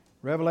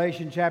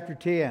Revelation chapter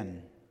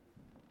 10.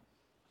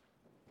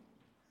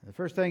 The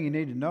first thing you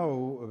need to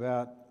know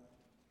about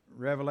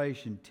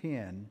Revelation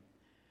 10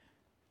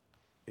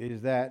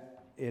 is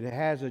that it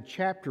has a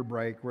chapter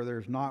break where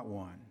there's not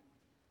one.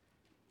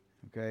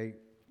 Okay?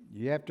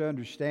 You have to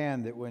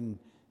understand that when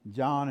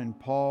John and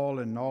Paul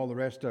and all the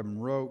rest of them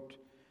wrote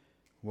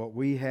what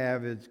we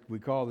have is we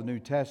call the New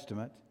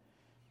Testament,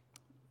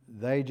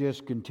 they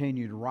just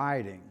continued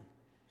writing.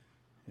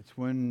 It's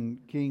when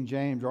King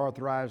James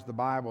authorized the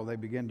Bible, they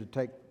began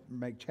to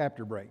make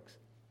chapter breaks.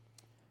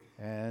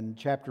 And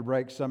chapter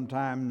breaks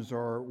sometimes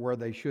are where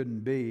they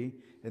shouldn't be,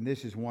 and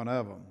this is one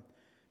of them.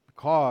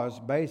 Because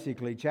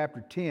basically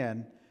chapter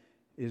 10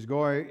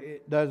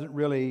 it doesn't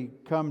really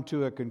come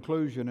to a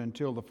conclusion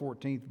until the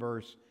 14th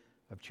verse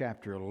of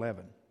chapter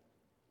 11.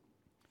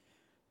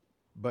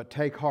 But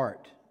take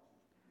heart.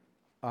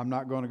 I'm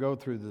not going to go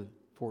through the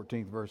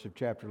 14th verse of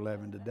chapter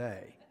 11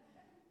 today.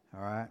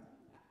 All right?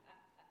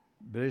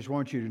 But I just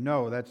want you to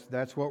know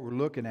that's what we're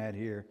looking at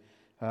here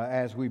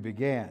as we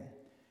began.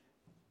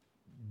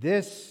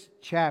 This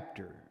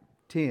chapter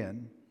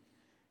 10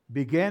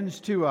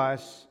 begins to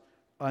us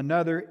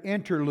another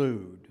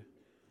interlude.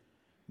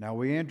 Now,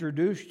 we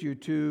introduced you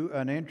to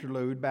an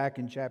interlude back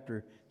in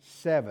chapter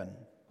 7.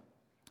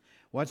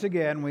 Once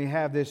again, we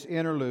have this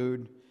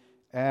interlude,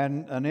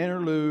 and an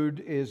interlude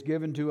is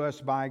given to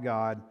us by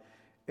God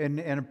in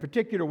a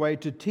particular way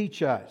to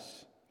teach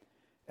us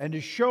and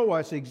to show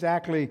us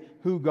exactly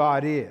who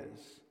God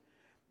is.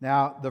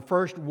 Now, the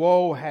first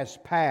woe has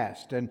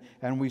passed, and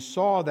we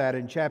saw that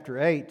in chapter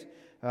 8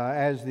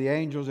 as the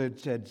angels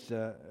had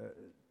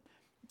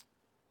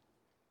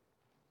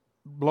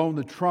blown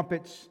the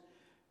trumpets,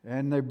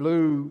 and they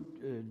blew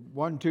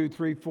 1, 2,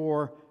 3,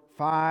 4,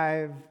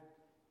 5,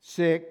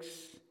 6.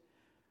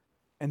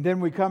 And then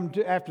we come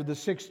to after the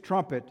sixth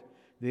trumpet,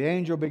 the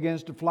angel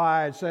begins to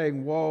fly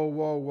saying, woe,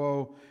 woe,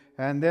 woe.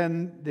 And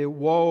then the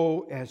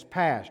woe has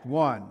passed.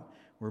 One.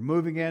 We're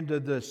moving into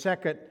the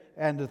second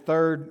and the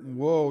third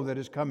woe that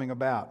is coming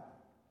about.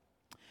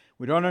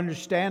 We don't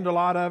understand a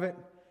lot of it.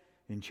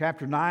 In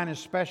chapter 9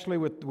 especially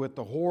with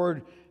the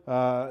horde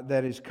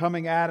that is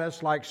coming at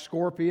us like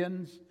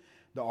scorpions.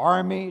 The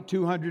army,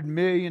 200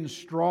 million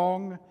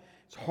strong.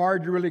 It's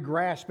hard to really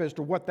grasp as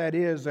to what that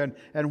is and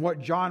what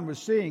John was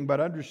seeing.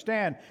 But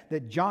understand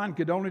that John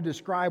could only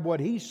describe what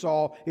he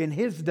saw in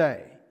his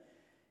day.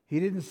 He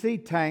didn't see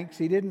tanks.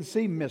 He didn't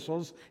see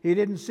missiles. He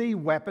didn't see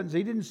weapons.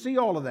 He didn't see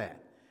all of that.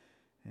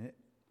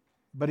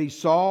 But he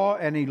saw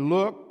and he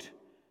looked.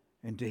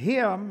 And to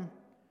him,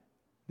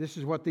 this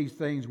is what these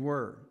things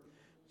were.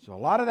 So a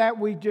lot of that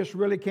we just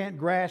really can't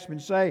grasp and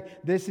say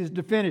this is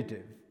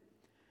definitive.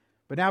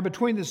 But now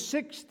between the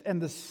sixth and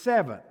the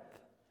seventh,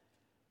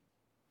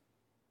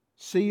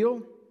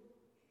 seal,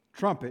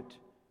 trumpet,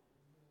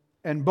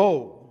 and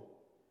bowl,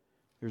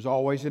 there's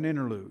always an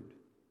interlude.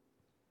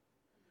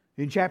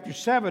 In chapter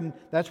 7,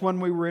 that's when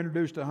we were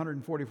introduced to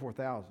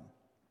 144,000.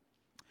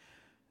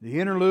 The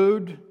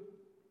interlude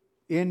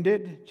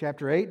ended.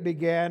 Chapter 8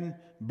 began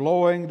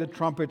blowing the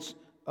trumpets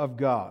of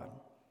God.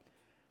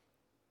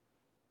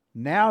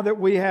 Now that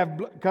we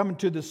have come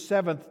to the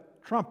seventh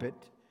trumpet,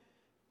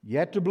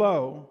 yet to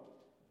blow,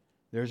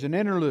 there's an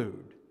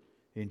interlude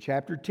in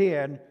chapter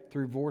 10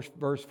 through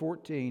verse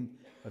 14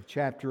 of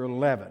chapter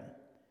 11.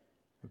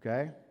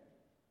 Okay?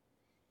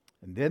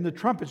 And then the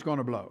trumpet's going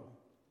to blow.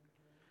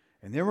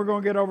 And then we're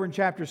going to get over in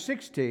chapter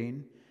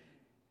 16,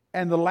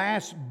 and the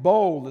last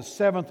bowl, the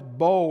seventh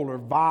bowl or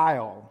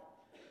vial,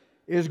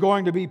 is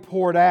going to be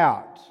poured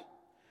out.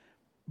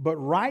 But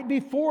right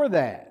before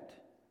that,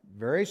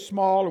 very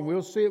small, and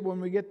we'll see it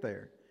when we get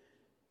there,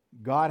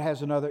 God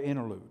has another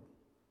interlude.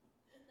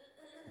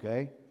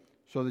 Okay?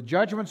 So the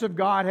judgments of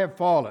God have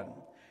fallen.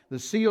 The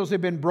seals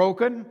have been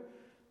broken.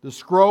 The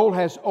scroll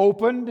has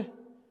opened.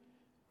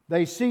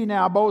 They see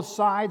now both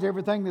sides,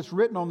 everything that's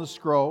written on the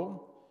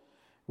scroll.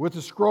 With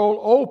the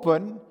scroll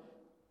open,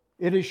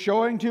 it is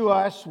showing to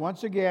us,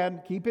 once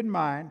again, keep in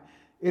mind,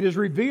 it is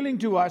revealing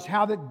to us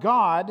how that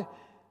God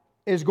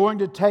is going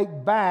to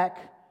take back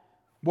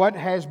what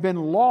has been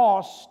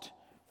lost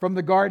from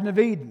the Garden of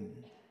Eden.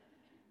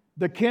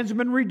 The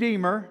kinsman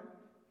redeemer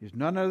is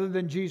none other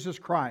than Jesus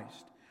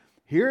Christ.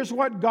 Here's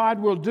what God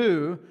will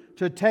do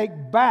to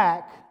take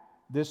back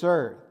this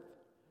earth.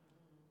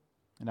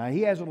 Now,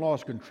 He hasn't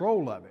lost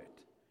control of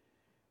it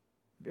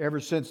ever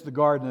since the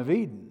Garden of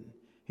Eden.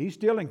 He's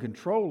still in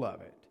control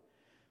of it.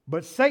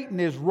 But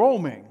Satan is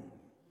roaming.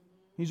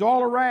 He's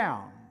all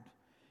around.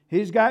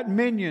 He's got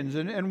minions,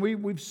 and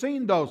we've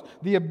seen those.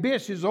 The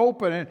abyss is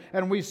open,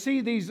 and we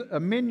see these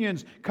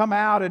minions come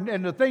out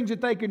and the things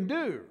that they can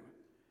do.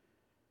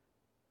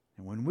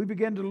 And when we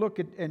begin to look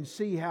at and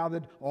see how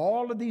that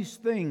all of these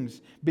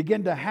things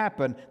begin to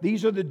happen,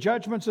 these are the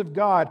judgments of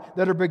God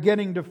that are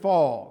beginning to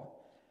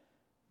fall.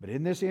 But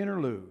in this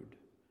interlude,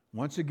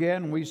 once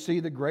again, we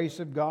see the grace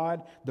of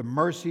God, the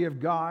mercy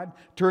of God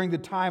during the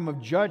time of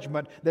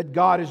judgment that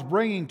God is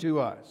bringing to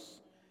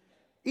us.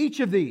 Each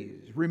of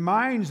these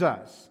reminds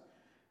us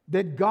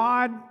that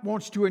God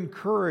wants to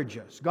encourage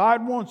us.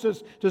 God wants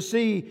us to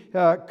see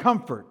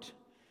comfort.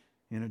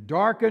 In a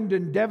darkened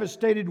and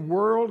devastated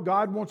world,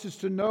 God wants us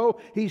to know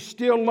He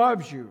still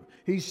loves you.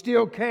 He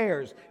still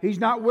cares. He's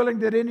not willing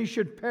that any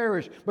should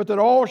perish, but that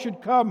all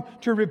should come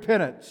to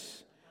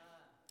repentance.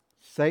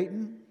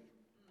 Satan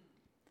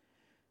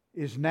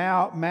is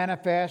now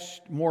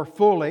manifest more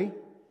fully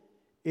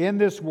in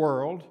this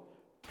world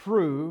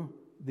through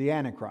the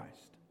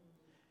Antichrist.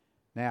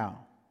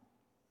 Now,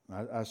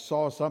 I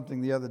saw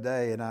something the other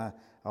day, and I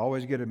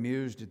always get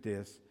amused at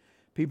this.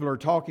 People are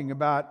talking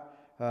about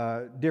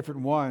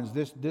different ones.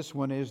 This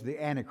one is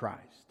the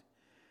Antichrist.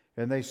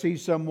 And they see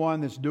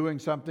someone that's doing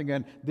something,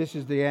 and this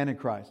is the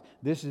Antichrist.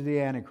 This is the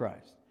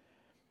Antichrist.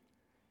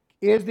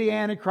 Is the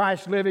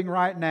Antichrist living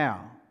right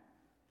now?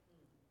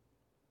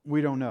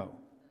 We don't know.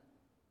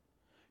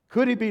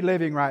 Could he be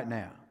living right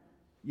now?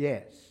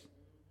 Yes,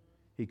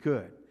 he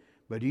could.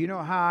 But do you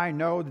know how I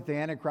know that the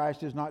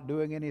Antichrist is not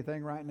doing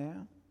anything right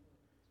now?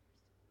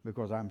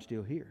 Because I'm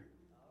still here.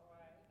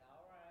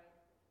 All right.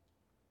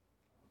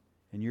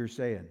 And you're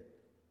saying,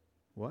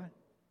 what?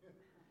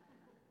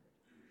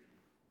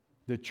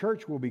 The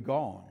church will be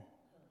gone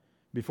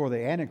before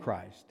the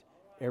Antichrist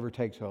ever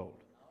takes hold.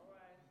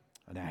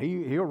 Now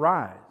he'll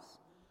rise.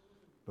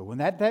 But when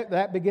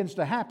that begins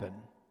to happen,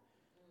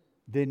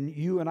 then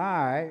you and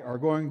I are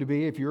going to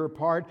be, if you're a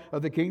part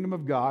of the kingdom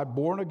of God,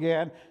 born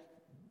again,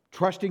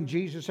 trusting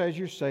Jesus as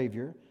your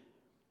Savior,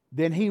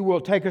 then He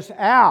will take us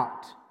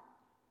out,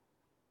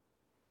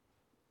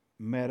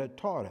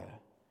 metatauta,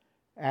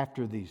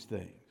 after these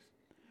things.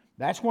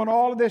 That's when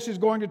all of this is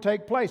going to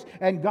take place.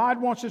 And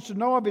God wants us to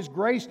know of His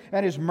grace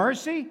and His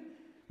mercy,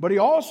 but He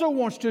also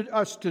wants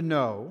us to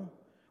know,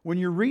 when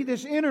you read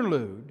this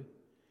interlude,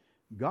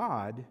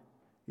 God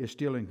is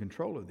still in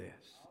control of this.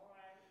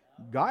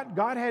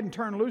 God hadn't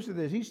turned loose of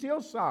this. He's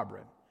still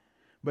sovereign.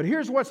 But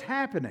here's what's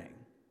happening.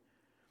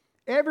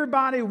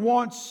 Everybody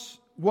wants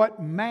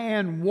what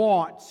man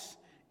wants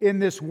in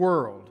this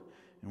world.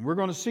 And we're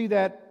going to see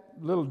that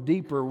a little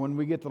deeper when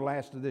we get to the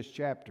last of this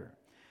chapter.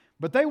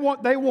 But they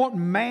want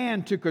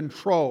man to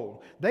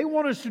control. They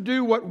want us to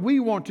do what we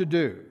want to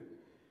do.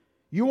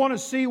 You want to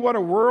see what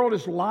a world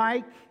is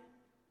like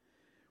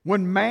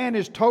when man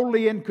is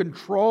totally in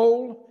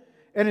control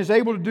and is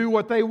able to do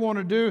what they want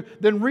to do?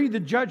 Then read the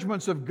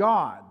judgments of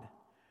God.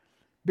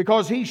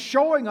 Because He's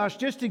showing us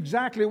just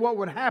exactly what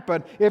would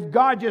happen if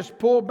God just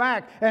pulled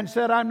back and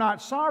said, I'm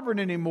not sovereign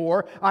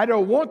anymore. I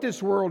don't want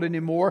this world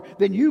anymore.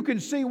 Then you can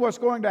see what's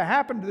going to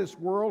happen to this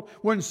world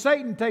when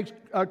Satan takes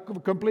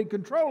complete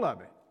control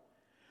of it.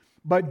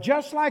 But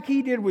just like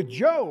he did with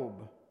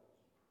Job,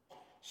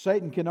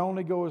 Satan can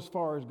only go as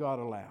far as God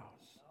allows.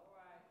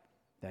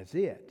 That's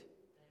it.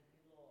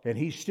 And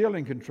he's still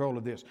in control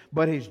of this.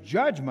 But his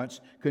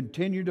judgments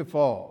continue to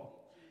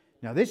fall.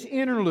 Now this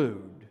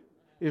interlude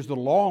is the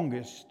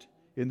longest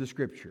in the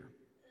Scripture.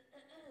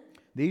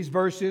 These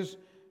verses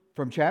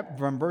from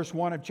verse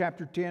 1 of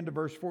chapter 10 to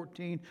verse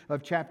 14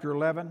 of chapter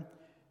 11,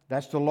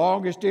 that's the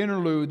longest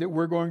interlude that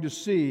we're going to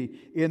see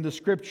in the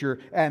Scripture.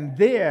 And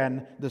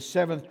then the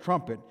seventh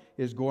trumpet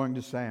is going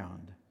to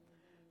sound.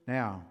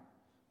 Now,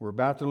 we're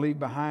about to leave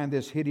behind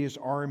this hideous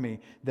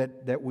army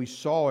that we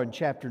saw in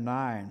chapter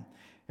 9.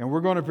 And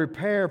we're going to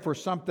prepare for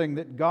something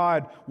that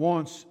God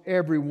wants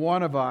every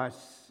one of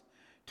us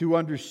to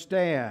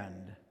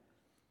understand.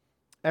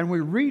 And we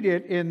read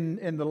it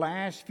in the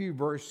last few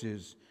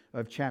verses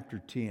of chapter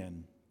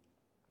 10.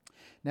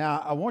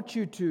 Now, I want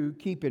you to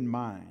keep in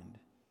mind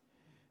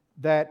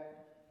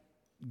that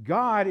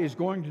God is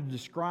going to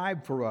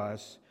describe for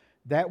us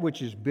that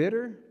which is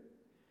bitter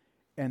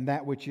and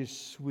that which is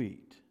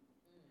sweet.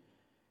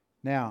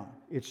 Now,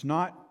 it's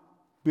not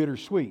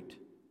bittersweet.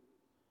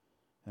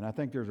 And I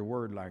think there's a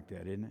word like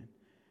that, isn't it?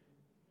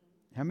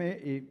 How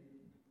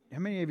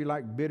many of you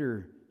like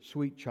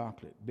bittersweet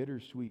chocolate?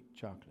 Bittersweet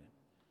chocolate.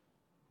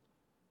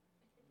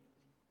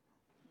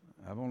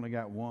 I've only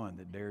got one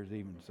that dares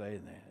even say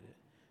that.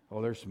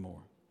 Oh, there's some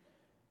more.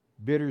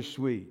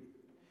 Bittersweet.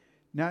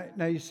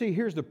 Now you see,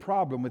 here's the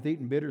problem with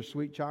eating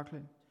bittersweet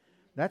chocolate.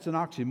 That's an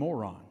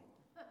oxymoron.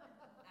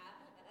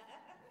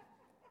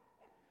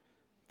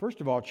 First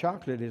of all,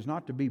 chocolate is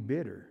not to be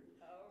bitter.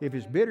 If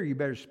it's bitter, you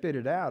better spit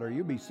it out or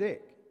you'll be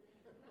sick.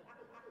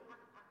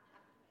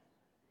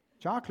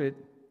 Chocolate,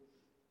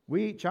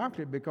 we eat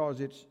chocolate because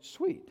it's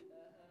sweet.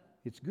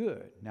 It's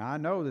good. Now, I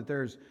know that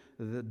there's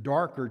the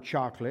darker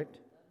chocolate,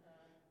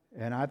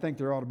 and I think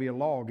there ought to be a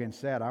law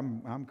against that.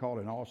 I'm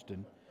calling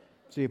Austin,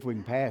 see if we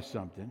can pass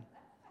something.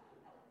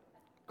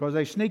 Because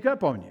they sneak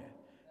up on you.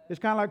 It's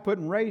kind of like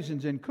putting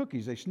raisins in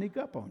cookies. They sneak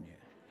up on you.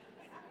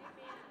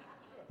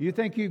 You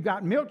think you've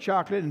got milk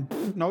chocolate,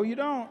 and no, you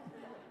don't.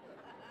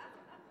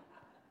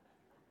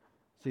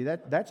 See,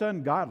 that's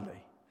ungodly.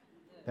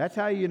 That's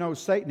how you know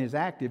Satan is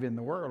active in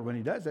the world, when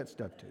he does that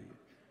stuff to you.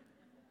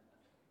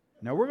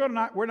 Now, we're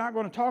not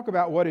going to talk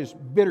about what is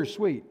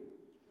bittersweet.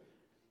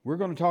 We're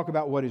going to talk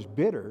about what is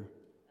bitter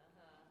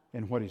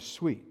and what is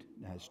sweet.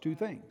 Now, it's two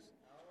things.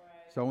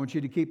 So I want you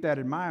to keep that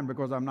in mind,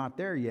 because I'm not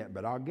there yet,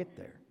 but I'll get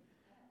there.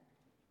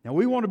 Now,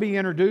 we want to be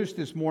introduced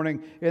this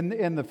morning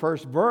in the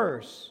first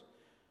verse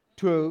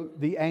to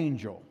the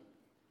angel.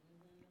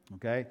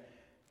 Okay?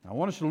 I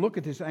want us to look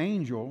at this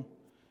angel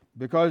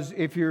because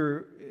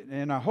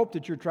and I hope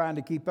that you're trying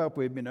to keep up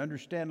with me and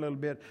understand a little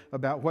bit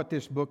about what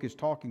this book is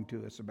talking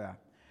to us about.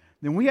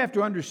 Then we have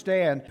to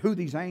understand who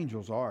these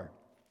angels are.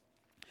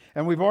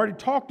 And we've already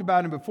talked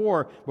about him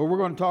before, but we're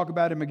going to talk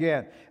about him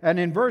again. And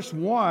in verse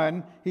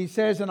 1, he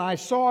says, "And I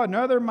saw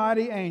another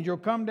mighty angel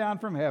come down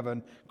from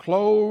heaven,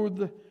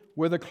 clothed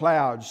with a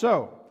cloud."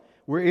 So,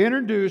 we're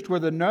introduced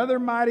with another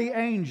mighty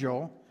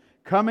angel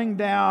coming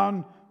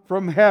down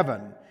from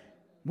heaven.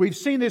 We've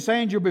seen this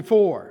angel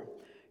before.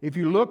 If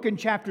you look in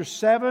chapter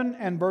 7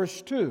 and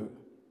verse 2,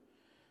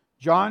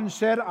 John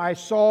said, "I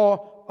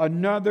saw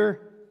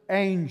another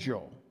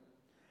angel."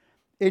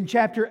 In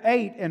chapter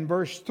 8 and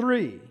verse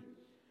 3,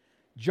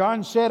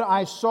 John said,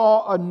 "I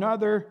saw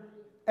another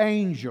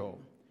angel."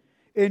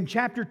 In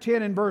chapter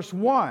 10 and verse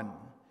 1,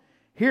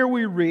 here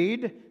we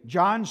read,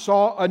 John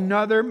saw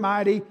another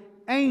mighty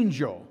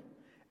angel.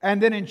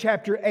 And then in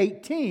chapter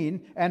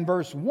 18 and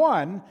verse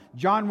 1,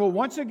 John will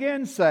once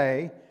again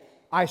say,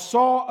 "I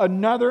saw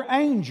another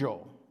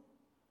angel."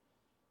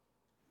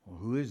 Well,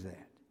 who is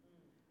that?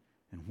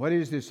 And what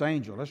is this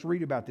angel? Let's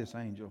read about this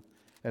angel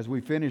as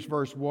we finish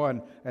verse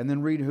 1 and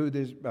then read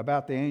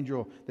about the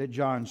angel that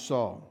John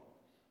saw.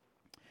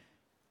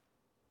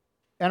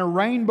 "And a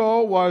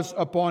rainbow was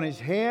upon his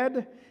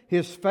head,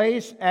 his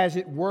face as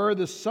it were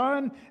the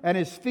sun, and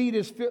his feet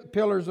as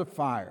pillars of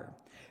fire.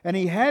 And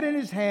he had in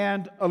his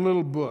hand a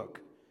little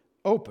book,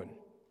 open.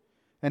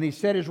 And he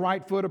set his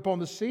right foot upon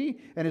the sea,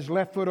 and his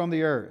left foot on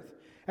the earth,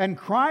 and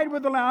cried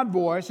with a loud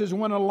voice as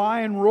when a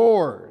lion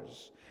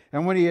roars.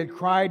 And when he had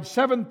cried,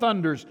 7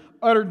 thunders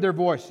uttered their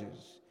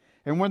voices.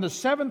 And when the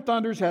 7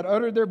 thunders had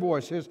uttered their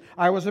voices,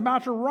 I was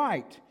about to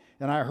write.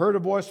 And I heard a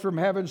voice from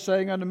heaven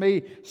saying unto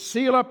me,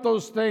 Seal up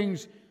those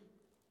things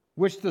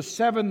which the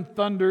 7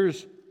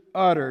 thunders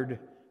uttered,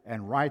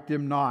 and write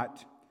them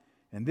not.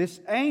 And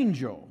this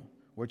angel,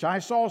 which I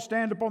saw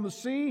stand upon the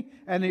sea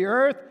and the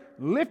earth,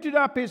 lifted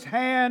up his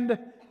hand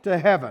to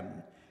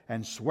heaven,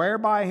 and sware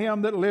by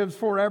him that lives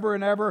forever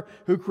and ever,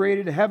 who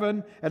created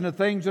heaven and the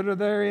things that are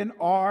therein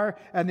are,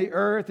 and the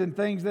earth and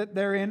things that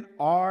therein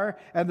are,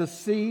 and the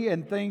sea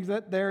and things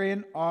that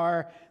therein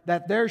are,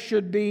 that there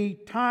should be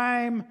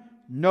time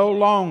no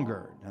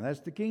longer. Now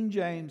that's the King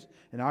James,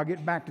 and I'll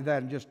get back to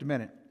that in just a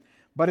minute.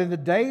 But in the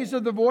days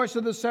of the voice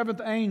of the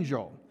 7th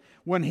angel,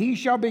 when he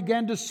shall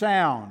begin to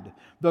sound,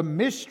 the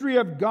mystery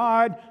of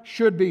God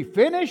should be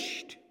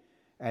finished,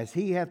 as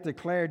he hath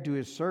declared to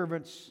his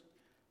servants,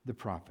 the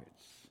prophets.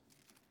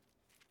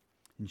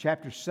 In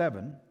chapter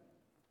 7,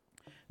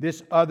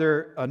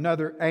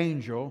 another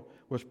angel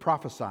was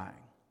prophesying,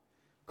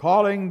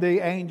 calling the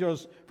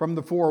angels from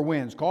the 4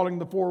 winds, calling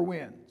the 4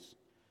 winds.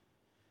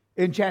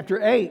 In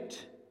chapter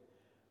 8,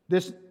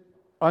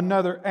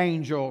 another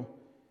angel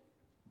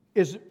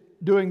is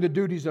doing the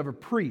duties of a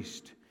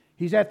priest.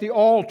 He's at the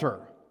altar.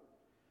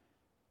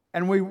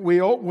 And we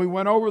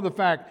went over the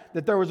fact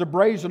that there was a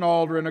brazen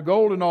altar and a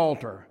golden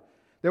altar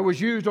that was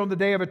used on the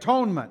Day of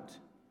Atonement.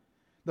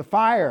 The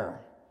fire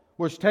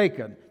was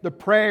taken. The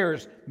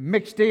prayers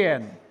mixed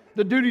in.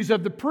 The duties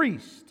of the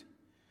priest.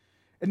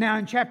 And now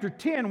in chapter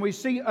 10 we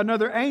see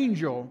another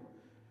angel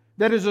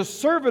that is a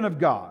servant of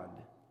God,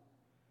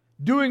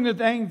 doing the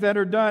things that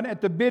are done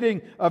at the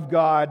bidding of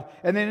God.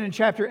 And then in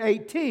chapter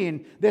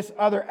 18, this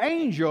other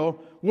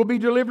angel will be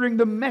delivering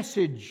the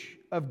message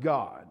of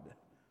God.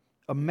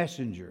 A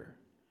messenger.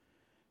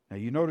 Now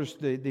you notice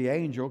the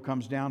angel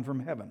comes down from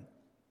heaven.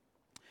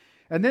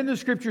 And then the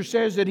scripture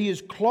says that he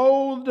is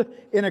clothed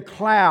in a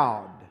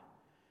cloud.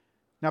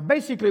 Now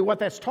basically what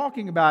that's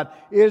talking about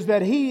is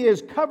that he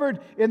is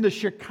covered in the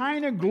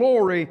Shekinah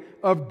glory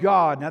of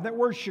God. Now that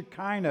word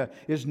Shekinah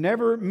is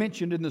never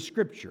mentioned in the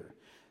scripture.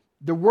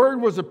 The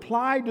word was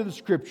applied to the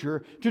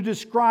scripture to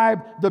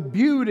describe the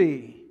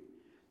beauty,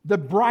 the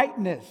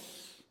brightness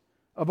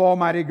of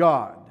Almighty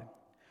God.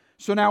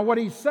 So now what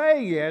he's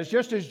saying is,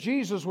 just as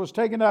Jesus was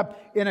taken up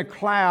in a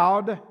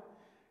cloud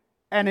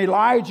and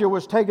Elijah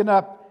was taken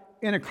up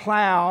in a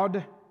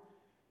cloud,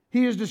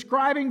 he is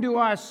describing to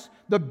us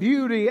the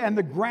beauty and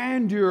the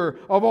grandeur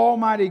of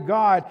Almighty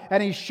God.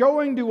 And he's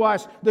showing to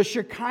us the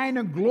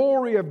Shekinah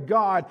glory of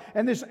God.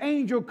 And this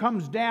angel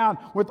comes down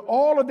with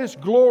all of this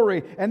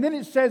glory. And then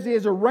it says he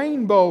has a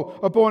rainbow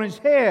upon his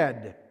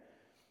head.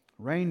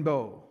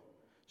 Rainbow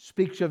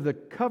speaks of the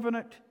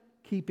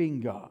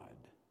covenant-keeping God.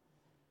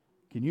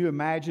 Can you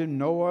imagine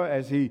Noah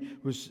as he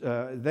was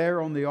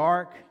there on the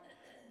ark,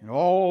 and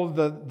all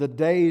the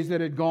days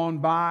that had gone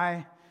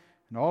by,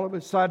 and all of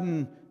a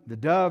sudden the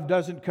dove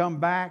doesn't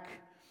come back,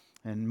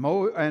 and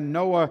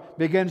Noah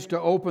begins to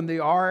open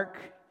the ark,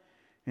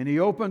 and he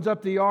opens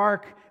up the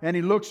ark, and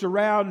he looks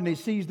around, and he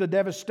sees the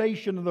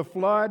devastation of the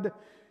flood.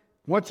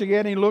 Once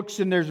again he looks,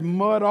 and there's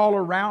mud all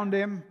around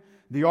him.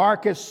 The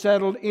ark has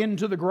settled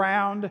into the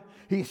ground.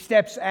 He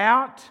steps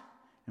out,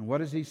 and what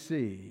does he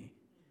see?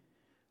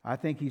 I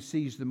think he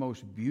sees the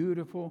most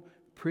beautiful,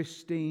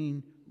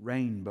 pristine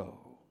rainbow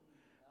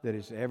that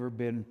has ever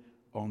been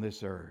on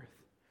this earth.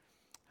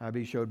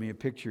 Abby showed me a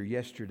picture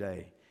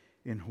yesterday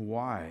in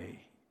Hawaii.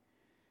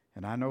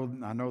 And I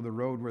know the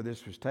road where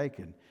this was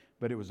taken,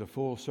 but it was a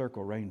full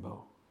circle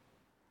rainbow.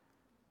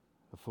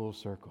 A full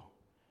circle.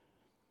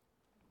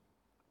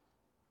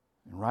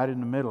 And right in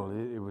the middle,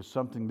 it was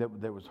something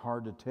that was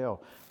hard to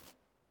tell.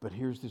 But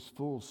here's this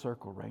full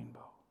circle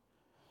rainbow.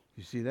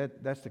 You see,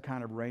 that's the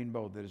kind of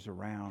rainbow that is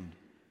around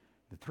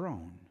the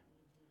throne.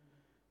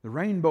 The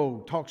rainbow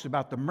talks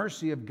about the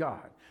mercy of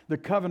God, the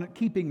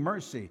covenant-keeping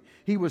mercy.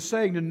 He was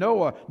saying to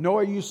Noah,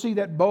 Noah, you see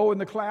that bow in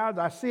the clouds?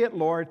 I see it,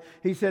 Lord.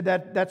 He said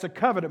that's a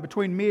covenant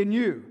between me and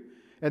you.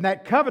 And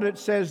that covenant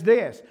says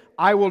this,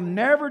 I will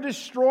never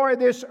destroy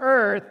this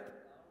earth.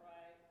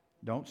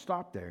 Don't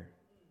stop there.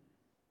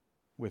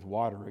 With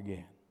water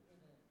again.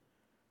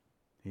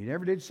 He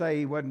never did say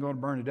He wasn't going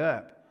to burn it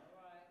up.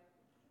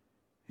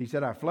 He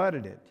said, I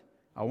flooded it.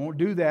 I won't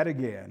do that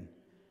again.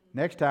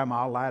 Next time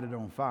I'll light it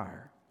on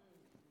fire.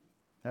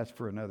 That's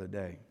for another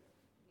day.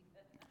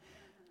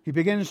 He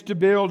begins to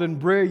build in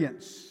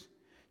brilliance.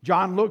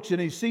 John looks and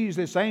he sees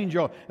this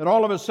angel, and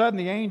all of a sudden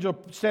the angel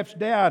steps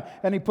down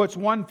and he puts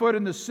one foot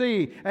in the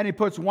sea and he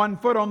puts one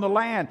foot on the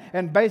land.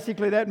 And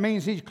basically that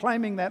means he's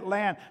claiming that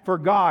land for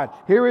God.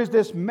 Here is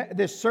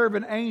this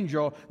servant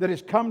angel that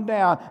has come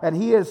down, and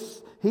he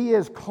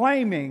is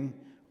claiming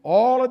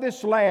all of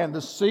this land,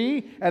 the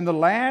sea and the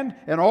land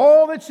and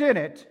all that's in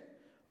it,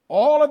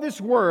 all of this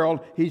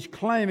world, he's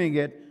claiming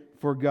it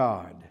for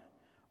God.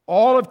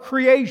 All of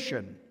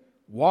creation,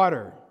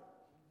 water,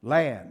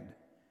 land,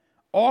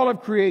 all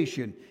of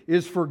creation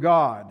is for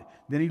God.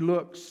 Then he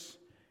looks,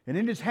 and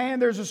in his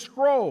hand there's a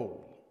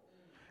scroll.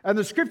 And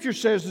the scripture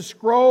says the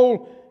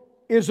scroll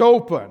is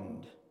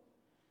opened.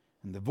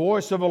 And the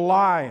voice of a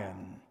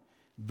lion,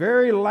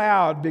 very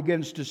loud,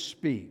 begins to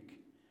speak.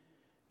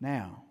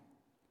 Now,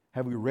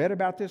 have we read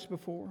about this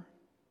before?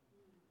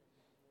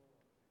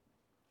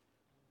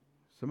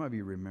 Some of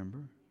you remember.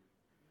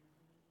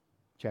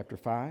 Chapter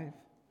 5.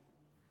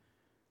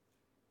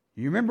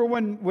 You remember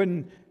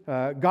when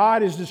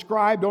God is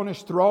described on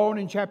His throne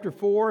in chapter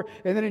 4,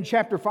 and then in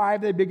chapter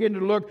 5 they begin to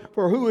look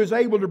for who is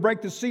able to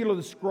break the seal of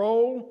the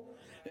scroll?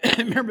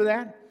 Remember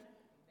that?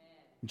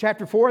 In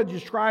chapter 4 they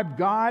described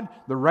God,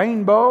 the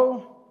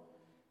rainbow,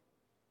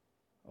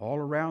 all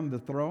around the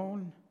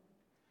throne,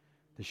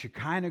 the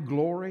Shekinah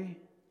glory.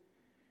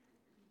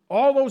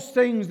 All those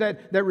things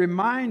that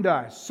remind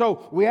us.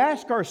 So we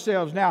ask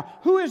ourselves now,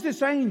 who is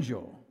this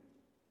angel?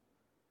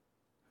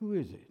 Who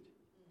is it?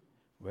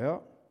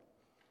 Well,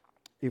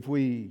 if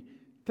we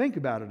think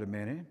about it a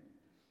minute,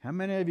 how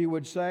many of you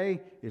would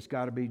say it's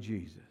got to be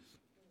Jesus?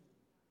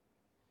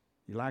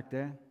 You like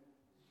that?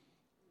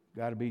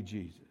 Got to be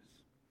Jesus.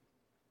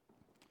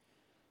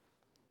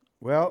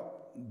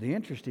 Well, the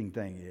interesting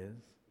thing is,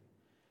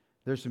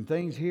 there's some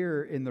things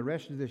here in the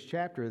rest of this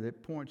chapter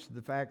that points to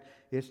the fact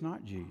it's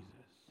not Jesus.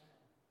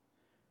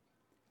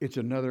 It's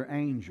another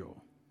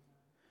angel.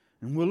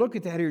 And we'll look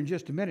at that here in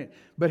just a minute.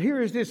 But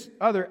here is this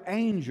other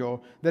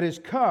angel that has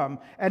come,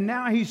 and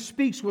now he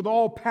speaks with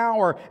all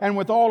power and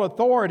with all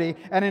authority.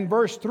 And in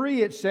verse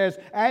 3 it says,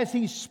 as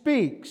he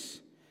speaks,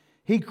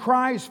 he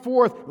cries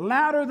forth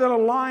louder than a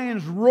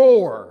lion's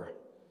roar.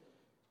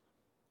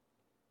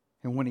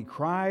 And when he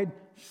cried,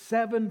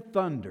 7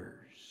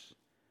 thunders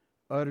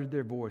uttered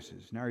their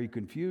voices. Now, are you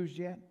confused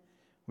yet?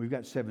 We've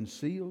got 7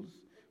 seals.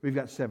 We've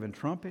got 7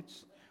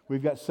 trumpets.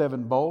 We've got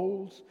 7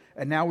 bowls.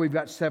 And now we've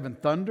got 7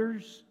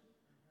 thunders.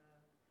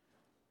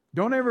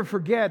 Don't ever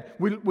forget,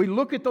 we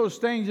look at those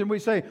things and we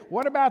say,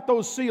 what about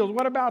those seals?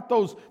 What about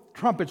those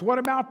trumpets? What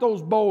about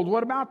those bowls?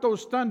 What about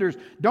those thunders?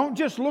 Don't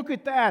just look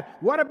at that.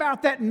 What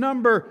about that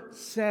number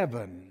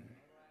 7?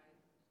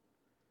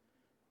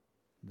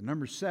 The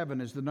number 7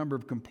 is the number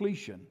of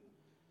completion.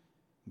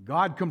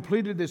 God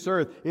completed this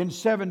earth in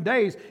 7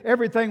 days.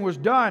 Everything was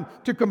done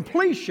to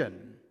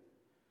completion.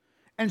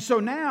 And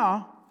so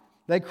now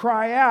they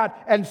cry out,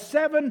 and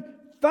 7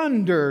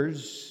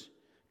 thunders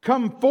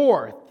come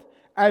forth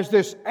as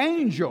this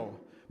angel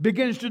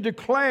begins to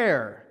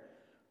declare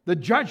the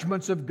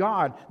judgments of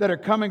God that are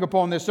coming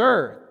upon this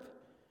earth.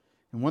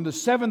 And when the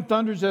 7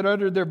 thunders had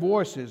uttered their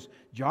voices,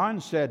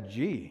 John said,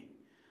 gee,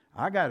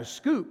 I got a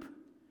scoop.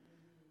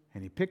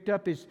 And he picked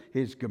up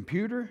his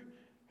computer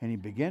and he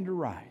began to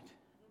write.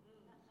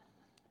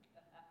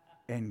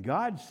 And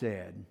God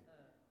said,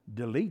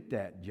 delete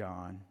that,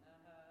 John.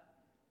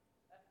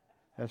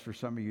 That's for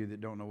some of you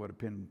that don't know what a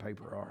pen and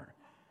paper are.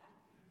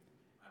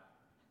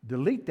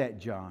 Delete that,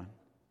 John.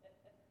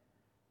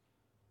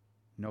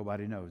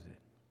 Nobody knows it.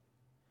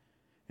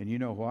 And you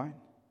know what?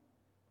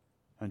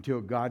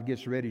 Until God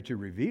gets ready to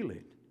reveal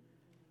it,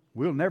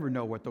 we'll never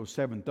know what those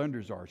 7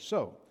 thunders are.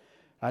 So,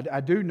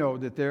 I do know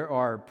that there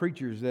are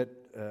preachers that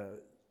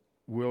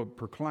will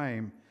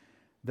proclaim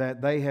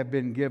that they have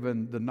been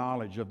given the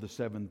knowledge of the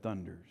 7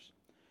 thunders.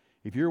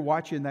 If you're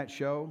watching that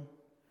show,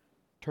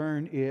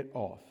 turn it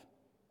off.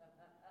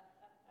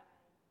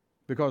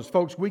 Because,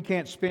 folks, we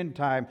can't spend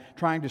time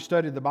trying to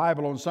study the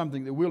Bible on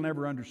something that we'll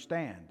never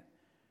understand.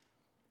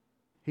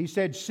 He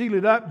said, seal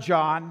it up,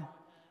 John.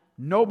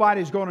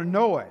 Nobody's going to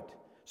know it.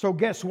 So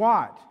guess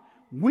what?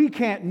 We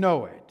can't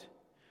know it.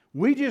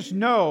 We just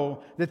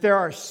know that there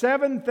are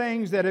 7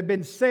 things that have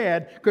been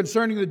said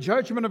concerning the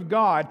judgment of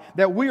God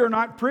that we are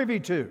not privy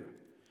to.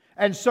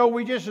 And so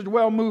we just as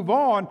well move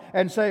on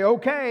and say,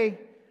 okay,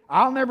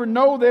 I'll never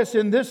know this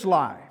in this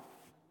life.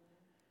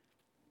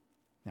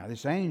 Now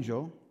this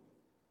angel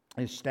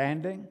is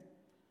standing,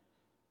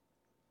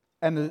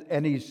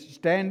 and he's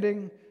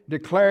standing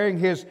declaring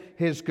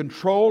his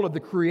control of the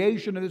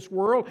creation of this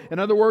world. In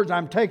other words,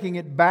 I'm taking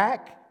it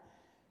back.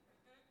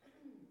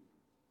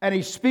 And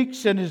he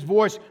speaks, and his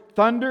voice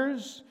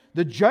thunders.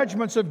 The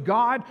judgments of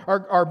God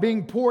are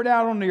being poured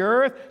out on the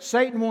earth.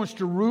 Satan wants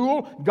to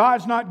rule.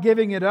 God's not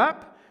giving it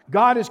up.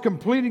 God is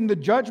completing the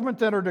judgment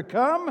that are to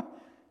come.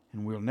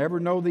 And we'll never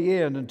know the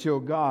end until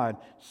God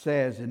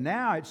says. And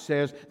now it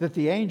says that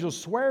the angel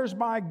swears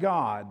by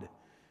God.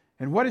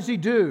 And what does he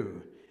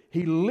do?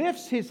 He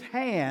lifts his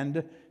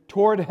hand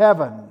toward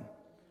heaven.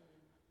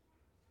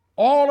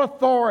 All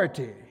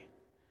authority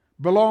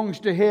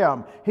belongs to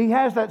him. He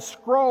has that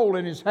scroll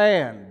in his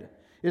hand.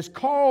 It's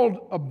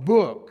called a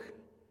book.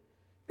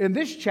 In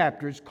this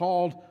chapter, it's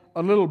called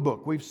a little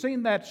book. We've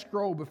seen that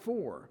scroll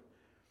before.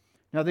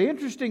 Now, the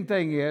interesting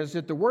thing is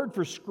that the word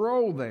for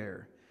scroll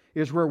there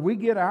is where we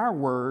get our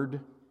word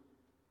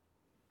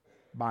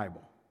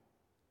Bible.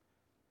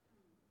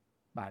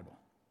 Bible.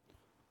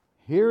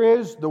 Here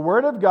is the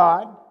Word of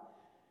God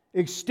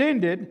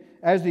extended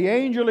as the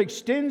angel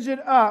extends it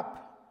up.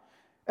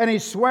 And he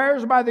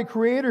swears by the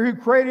Creator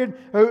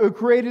who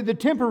created the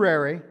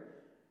temporary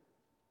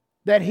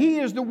that He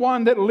is the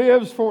one that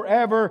lives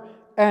forever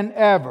and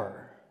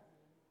ever.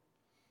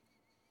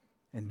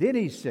 And then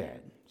he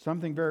said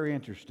something very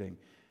interesting.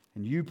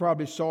 And you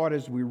probably saw it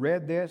as we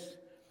read this.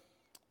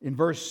 In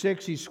verse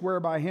 6, he swore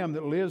by Him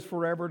that lives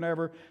forever and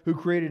ever, who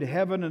created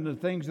heaven and the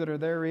things that are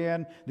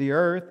therein, the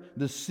earth,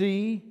 the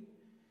sea.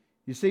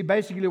 You see,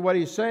 basically what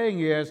he's saying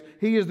is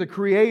He is the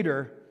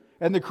Creator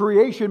and the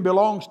creation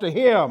belongs to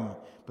Him.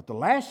 But the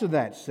last of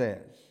that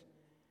says,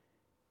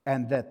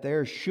 and that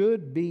there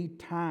should be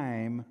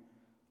time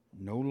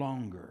no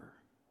longer.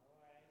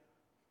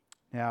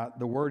 Now,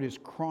 the word is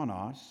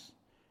chronos,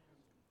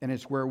 and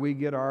it's where we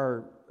get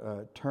our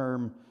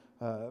term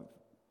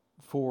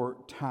for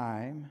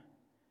time.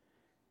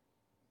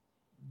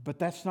 But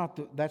that's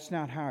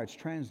not how it's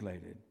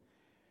translated.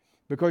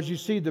 Because you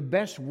see, the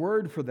best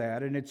word for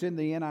that, and it's in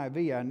the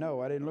NIV, I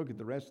know, I didn't look at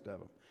the rest of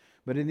them.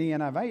 But in the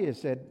NIV it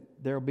said,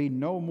 there'll be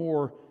no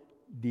more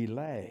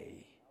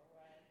delay.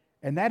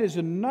 And that is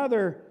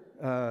another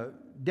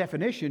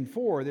definition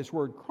for this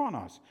word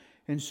chronos.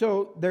 And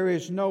so there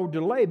is no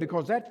delay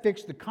because that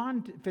fits the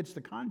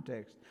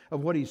context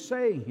of what he's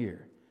saying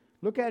here.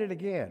 Look at it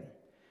again.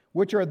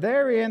 Which are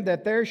therein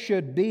that there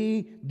should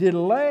be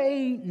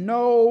delay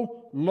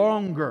no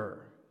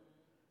longer.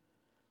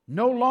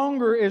 No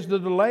longer is the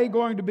delay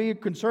going to be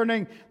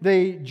concerning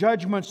the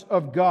judgments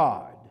of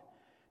God.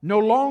 No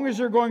longer is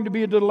there going to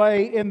be a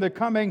delay in the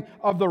coming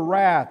of the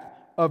wrath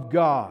of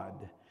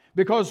God.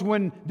 Because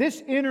when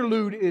this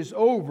interlude is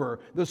over,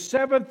 the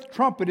 7th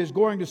trumpet is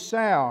going to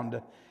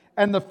sound,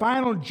 and the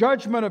final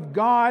judgment of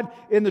God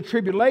in the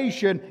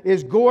tribulation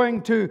is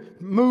going to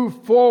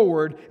move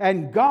forward,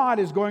 and God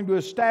is going to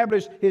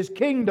establish His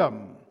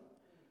kingdom.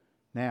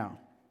 Now,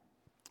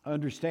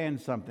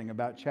 understand something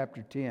about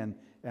chapter 10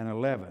 and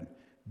 11.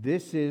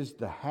 This is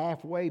the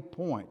halfway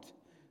point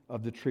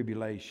of the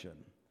tribulation.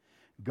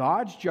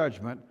 God's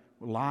judgment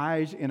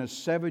lies in a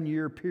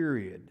 7-year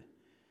period.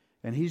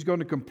 And He's going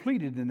to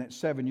complete it in that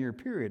 7-year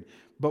period.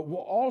 But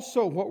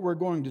also what we're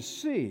going to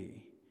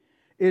see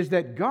is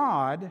that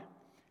God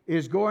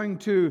is going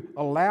to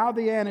allow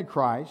the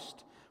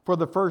Antichrist for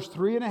the first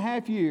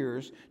 3.5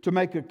 years to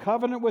make a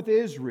covenant with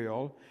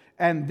Israel.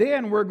 And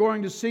then we're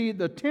going to see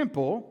the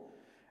temple,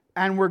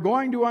 and we're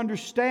going to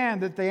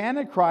understand that the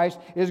Antichrist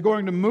is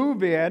going to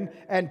move in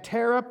and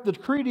tear up the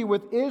treaty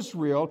with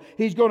Israel.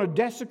 He's going to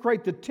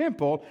desecrate the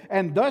temple,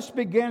 and thus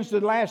begins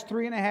the last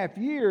 3.5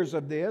 years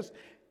of this.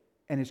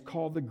 And it's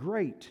called the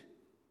Great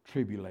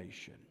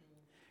Tribulation,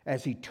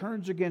 as he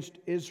turns against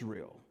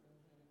Israel.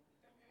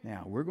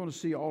 Now, we're going to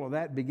see all of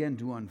that begin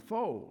to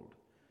unfold.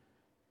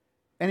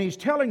 And he's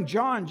telling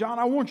John,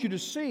 I want you to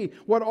see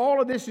what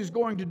all of this is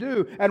going to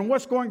do and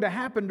what's going to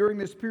happen during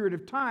this period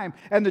of time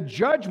and the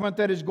judgment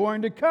that is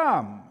going to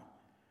come.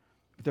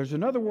 But there's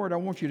another word I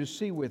want you to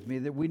see with me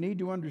that we need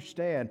to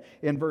understand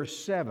in verse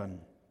 7.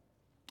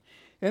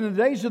 In the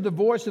days of the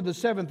voice of the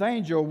 7th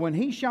angel, when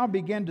he shall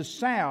begin to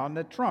sound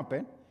the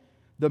trumpet,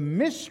 the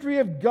mystery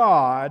of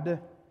God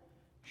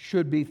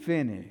should be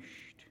finished.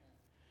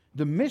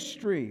 The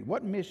mystery.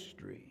 What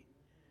mystery?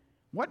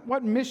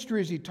 What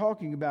mystery is he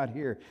talking about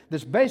here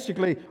that's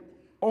basically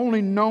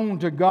only known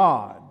to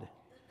God?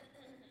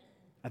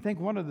 I think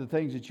one of the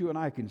things that you and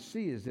I can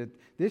see is that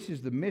this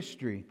is the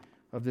mystery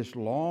of this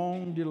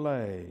long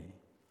delay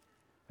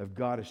of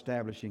God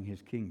establishing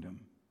His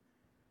kingdom.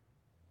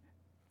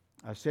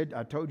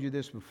 I told you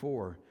this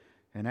before,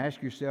 and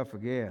ask yourself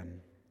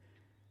again.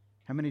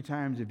 How many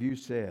times have you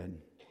said,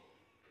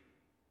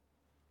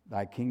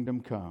 Thy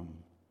kingdom come,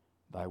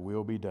 Thy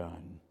will be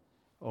done,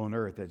 on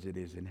earth as it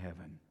is in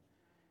heaven?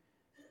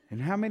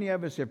 And how many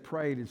of us have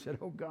prayed and said,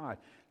 oh God,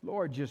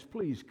 Lord, just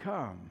please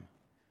come?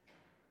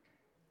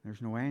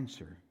 There's no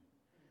answer.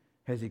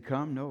 Has He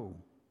come? No.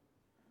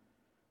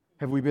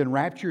 Have we been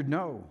raptured?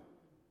 No.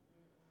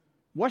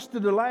 What's the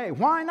delay?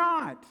 Why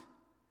not?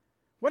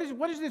 What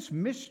is this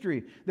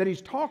mystery that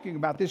He's talking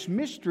about? This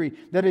mystery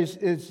that is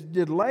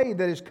delayed,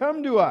 that has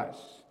come to us.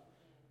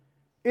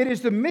 It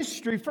is the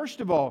mystery,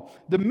 first of all,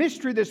 the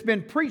mystery that's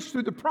been preached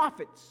through the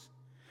prophets.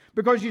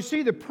 Because you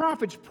see, the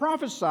prophets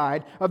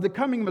prophesied of the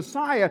coming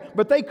Messiah,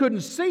 but they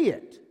couldn't see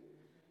it.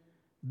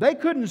 They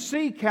couldn't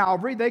see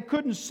Calvary. They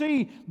couldn't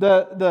see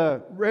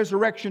the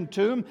resurrection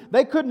tomb.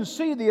 They couldn't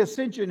see the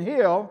ascension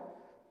hill.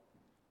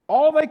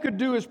 All they could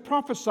do is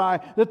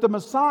prophesy that the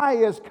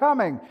Messiah is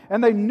coming.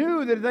 And they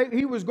knew that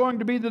He was going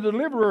to be the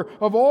deliverer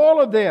of all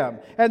of them.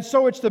 And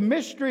so it's the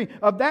mystery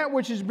of that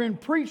which has been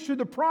preached through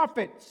the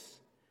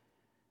prophets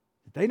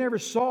that they never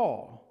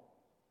saw,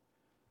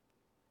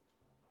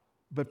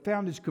 but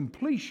found its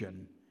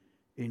completion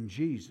in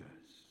Jesus.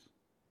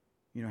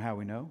 You know how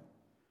we know?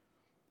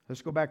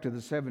 Let's go back to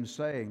the 7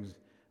 sayings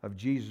of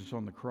Jesus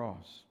on the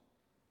cross.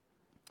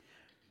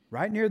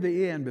 Right near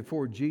the end,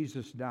 before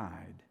Jesus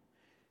died,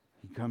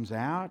 He comes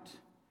out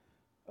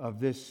of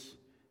this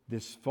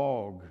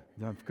fog,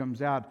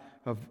 comes out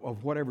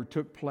of whatever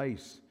took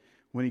place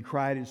when He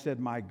cried and said,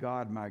 my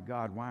God,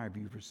 why have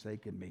you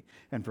forsaken me?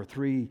 And for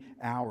 3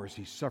 hours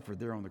He suffered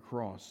there on the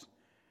cross.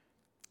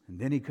 And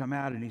then He come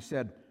out and He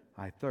said,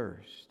 I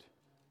thirst.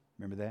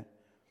 Remember that?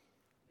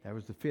 That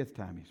was the 5th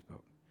time He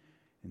spoke.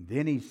 And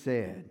then He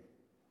said,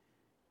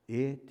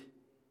 it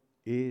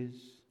is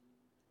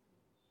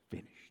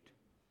finished.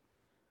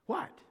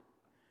 What?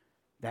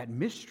 That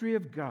mystery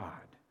of God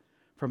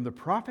from the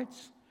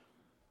prophets,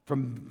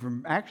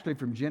 from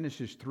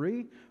Genesis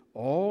 3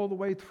 all the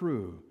way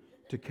through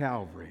to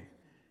Calvary.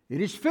 It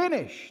is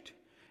finished.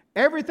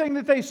 Everything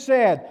that they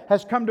said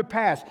has come to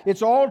pass.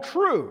 It's all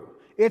true.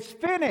 It's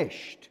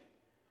finished.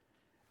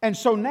 And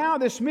so now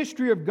this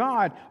mystery of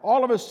God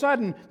all of a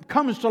sudden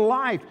comes to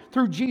life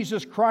through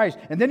Jesus Christ.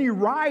 And then He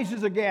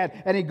rises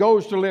again and He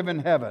goes to live in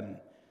heaven.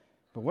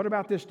 But what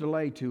about this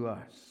delay to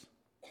us?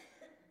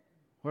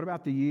 What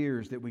about the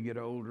years that we get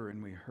older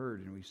and we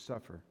hurt and we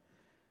suffer?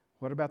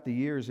 What about the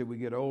years that we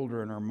get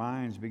older and our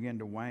minds begin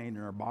to wane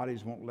and our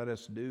bodies won't let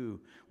us do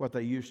what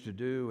they used to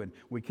do, and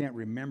we can't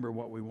remember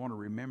what we want to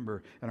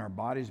remember, and our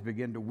bodies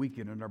begin to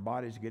weaken and our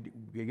bodies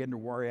begin to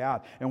wear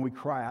out, and we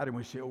cry out and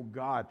we say, oh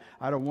God,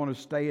 I don't want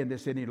to stay in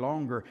this any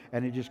longer,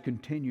 and it just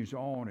continues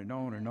on and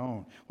on and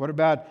on. What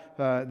about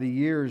the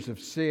years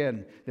of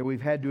sin that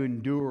we've had to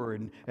endure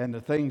and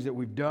the things that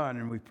we've done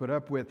and we've put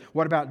up with?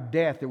 What about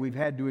death that we've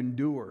had to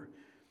endure?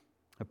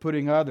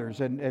 Putting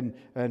others and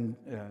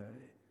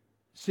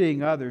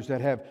seeing others that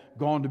have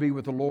gone to be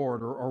with the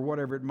Lord or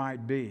whatever it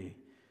might be.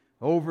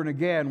 Over and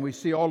again, we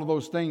see all of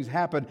those things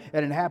happen,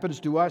 and it happens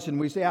to us, and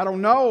we say, I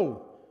don't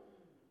know.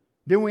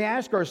 Then we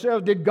ask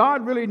ourselves, did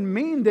God really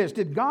mean this?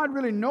 Did God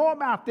really know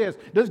about this?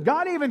 Does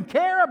God even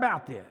care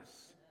about this?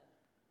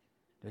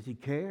 Does He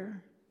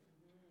care?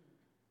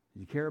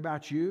 Does He care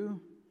about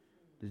you?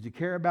 Does He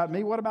care about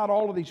me? What about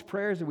all of these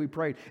prayers that we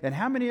prayed? And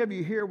how many of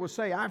you here will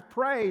say, I've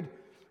prayed,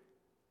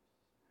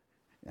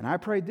 and I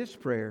prayed this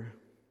prayer,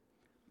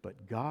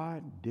 but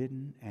God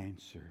didn't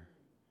answer?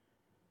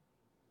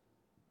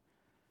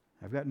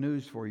 I've got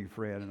news for you,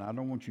 friend, and I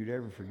don't want you to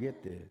ever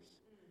forget this.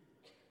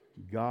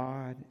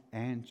 God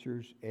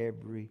answers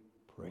every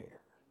prayer.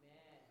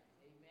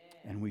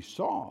 Amen. And we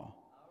saw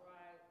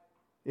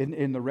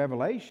in the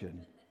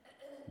Revelation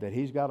that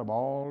He's got them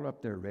all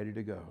up there ready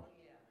to go.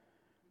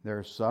 There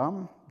are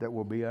some that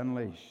will be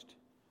unleashed.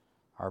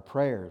 Our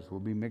prayers will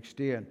be mixed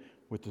in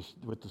with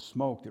the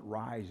smoke that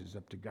rises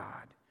up to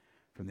God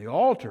from the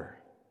altar.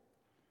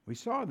 We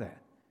saw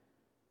that.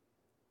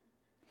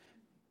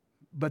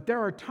 But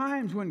there are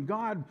times when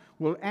God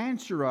will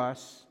answer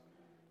us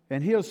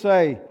and He'll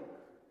say,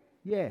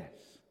 yes,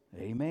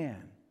 amen.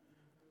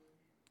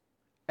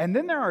 And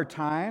then there are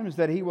times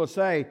that He will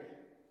say,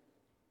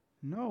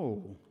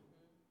 no,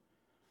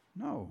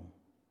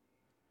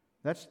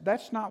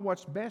 that's not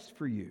what's best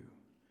for you.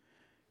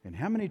 And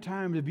how many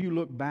times have you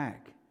looked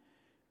back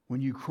when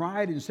you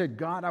cried and said,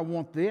 God, I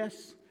want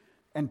this?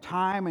 And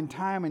time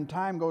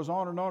goes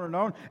on and on and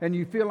on, and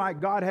you feel like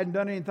God hadn't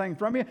done anything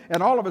from you,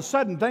 and all of a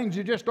sudden things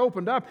have just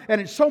opened up, and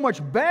it's so much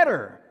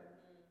better.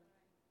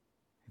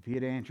 If He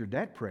had answered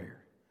that prayer,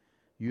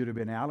 you'd have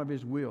been out of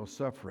His will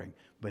suffering,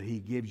 but He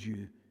gives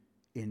you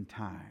in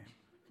time.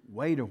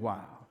 Wait a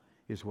while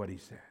is what He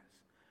says.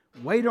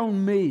 Wait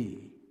on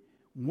me.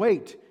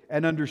 Wait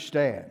and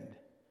understand.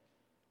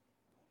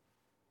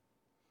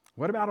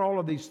 What about all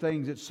of these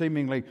things that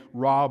seemingly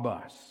rob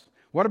us?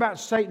 What about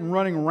Satan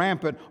running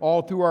rampant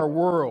all through our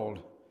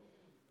world?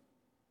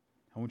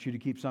 I want you to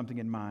keep something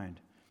in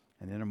mind,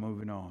 and then I'm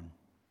moving on.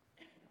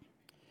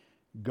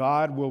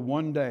 God will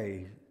one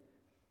day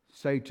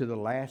say to the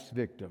last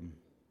victim,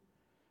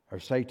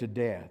 or say to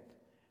death,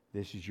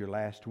 this is your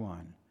last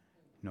one,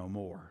 no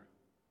more.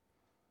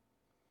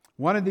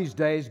 One of these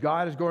days,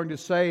 God is going to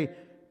say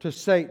to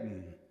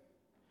Satan,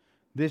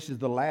 This is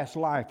the last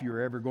life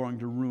you're ever going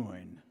to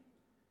ruin.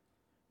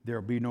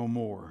 There'll be no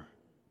more.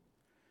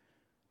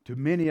 To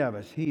many of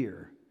us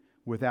here,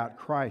 without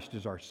Christ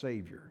as our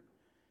Savior,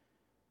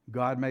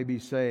 God may be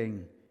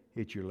saying,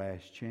 it's your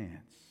last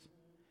chance.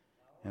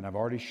 And I've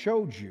already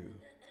showed you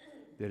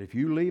that if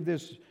you leave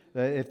this,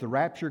 if the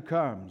rapture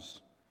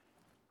comes,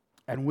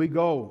 and we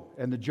go,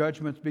 and the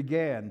judgments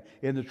begin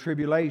in the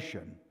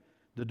tribulation,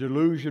 the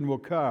delusion will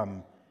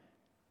come,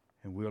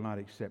 and we'll not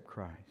accept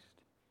Christ.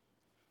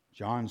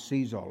 John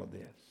sees all of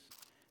this.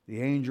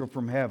 The angel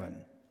from heaven.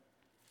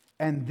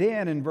 And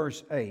then in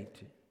verse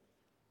 8,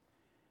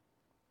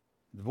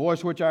 the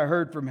voice which I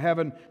heard from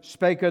heaven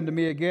spake unto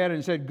me again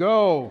and said,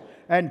 Go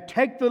and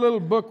take the little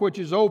book which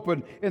is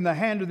open in the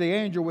hand of the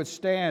angel which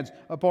stands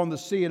upon the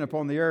sea and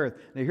upon the earth.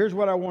 Now here's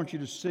what I want you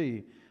to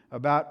see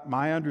about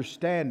my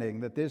understanding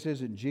that this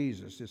isn't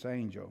Jesus, this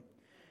angel.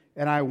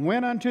 And I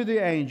went unto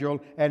the angel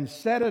and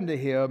said unto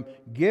him,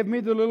 Give me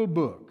the little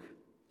book.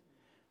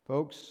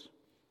 Folks,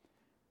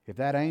 if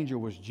that angel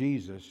was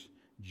Jesus,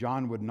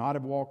 John would not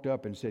have walked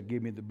up and said,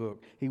 Give me the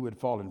book. He would have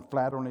fallen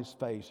flat on his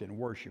face and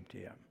worshiped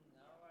him.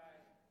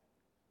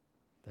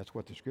 That's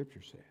what the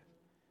Scripture says,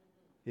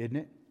 isn't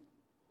it?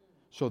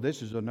 So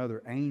this is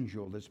another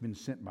angel that's been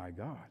sent by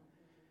God.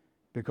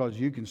 Because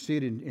you can see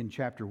it in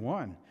chapter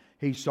 1.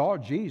 He saw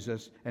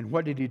Jesus, and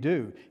what did he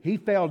do? He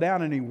fell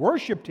down and he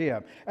worshiped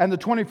him. And the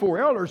 24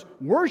 elders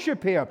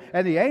worship him,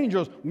 and the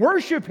angels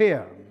worship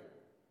him.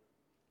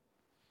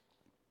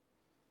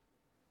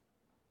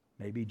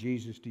 Maybe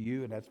Jesus to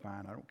you, and that's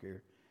fine, I don't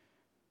care.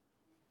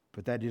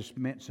 But that just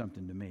meant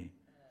something to me.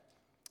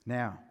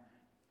 Now,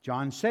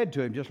 John said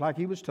to him, just like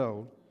he was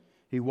told,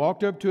 he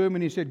walked up to him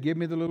and he said, Give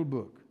me the little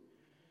book.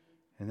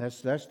 And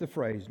that's the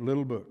phrase,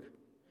 little book.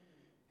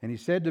 And he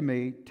said to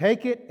me,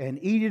 Take it and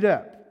eat it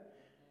up,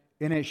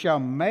 and it shall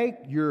make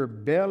your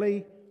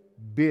belly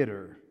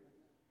bitter,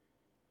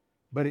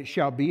 but it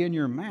shall be in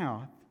your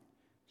mouth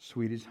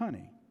sweet as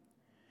honey.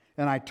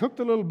 And I took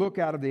the little book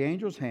out of the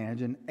angel's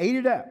hands and ate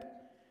it up,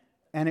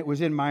 and it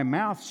was in my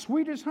mouth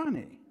sweet as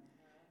honey.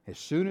 As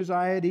soon as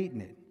I had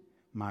eaten it,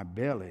 my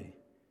belly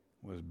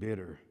was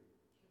bitter.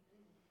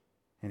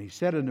 And he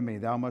said unto me,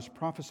 Thou must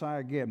prophesy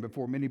again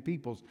before many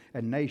peoples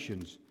and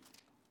nations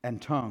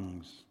and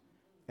tongues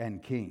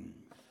and kings.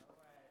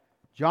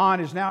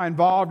 John is now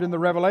involved in the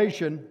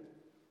revelation.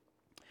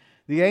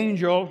 The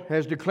angel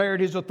has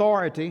declared his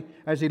authority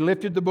as he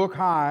lifted the book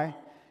high.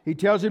 He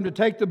tells him to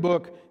take the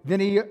book. Then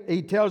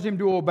he tells him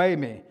to obey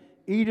me.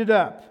 Eat it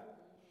up.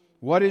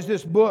 What is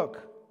this book?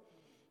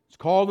 It's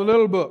called the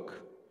little book.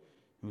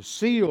 It was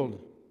sealed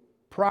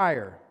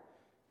prior.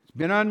 It's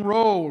been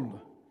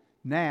unrolled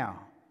now.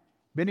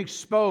 Been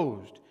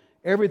exposed.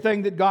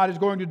 Everything that God is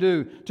going to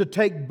do to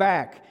take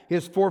back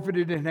His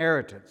forfeited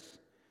inheritance.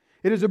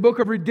 It is a book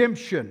of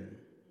redemption.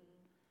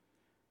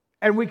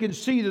 And we can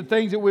see the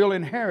things that we'll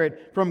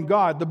inherit from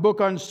God. The book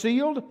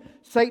unsealed.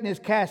 Satan is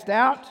cast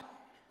out.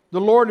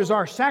 The Lord is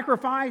our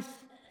sacrifice.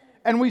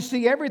 And we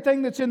see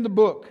everything that's in the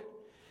book.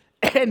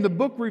 And the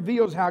book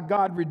reveals how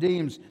God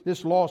redeems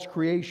this lost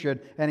creation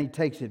and He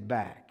takes it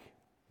back.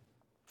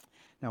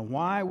 Now,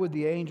 why would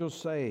the angel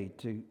say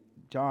to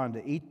John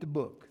to eat the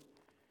book?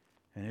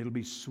 And it'll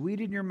be sweet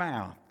in your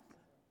mouth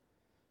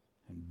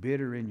and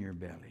bitter in your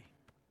belly.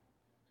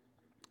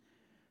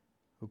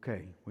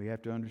 Okay, we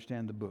have to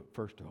understand the book,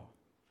 first of all.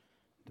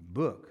 The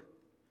book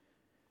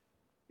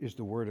is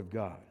the Word of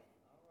God.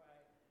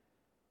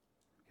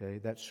 Okay,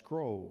 that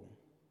scroll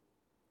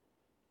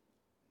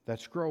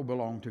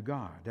belonged to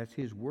God. That's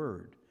His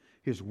Word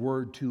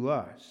to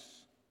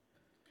us.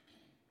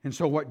 And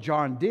so what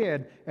John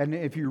did, and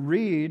if you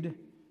read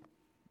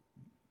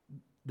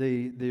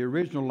the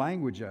original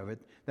language of it,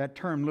 that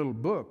term little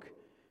book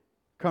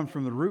comes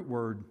from the root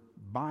word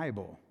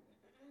Bible.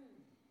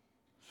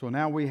 So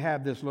now we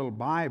have this little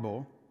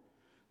Bible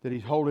that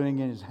he's holding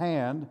in his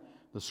hand.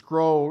 The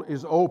scroll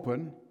is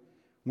open.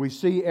 We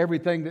see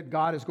everything that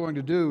God is going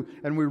to do,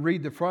 and we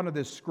read the front of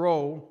this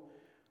scroll.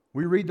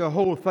 We read the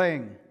whole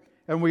thing,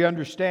 and we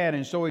understand.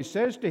 And so he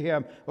says to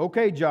him,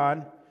 Okay,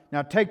 John,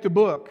 now take the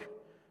book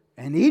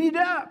and eat it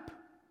up.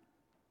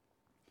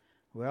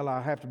 Well,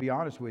 I have to be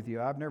honest with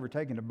you. I've never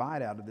taken a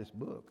bite out of this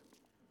book.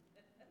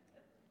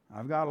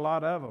 I've got a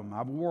lot of them.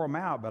 I've wore them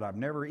out, but I've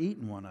never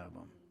eaten one of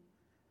them.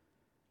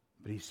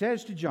 But he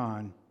says to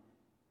John,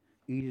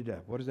 eat it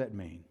up. What does that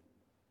mean?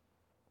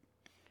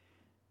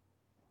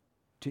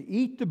 To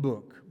eat the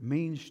book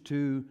means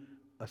to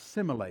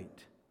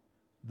assimilate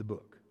the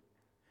book.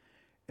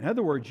 In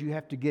other words, you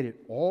have to get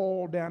it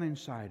all down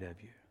inside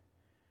of you.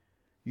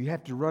 You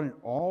have to run it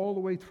all the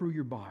way through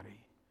your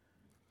body.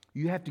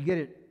 You have to get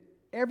it,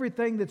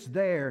 everything that's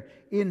there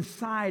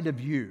inside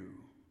of you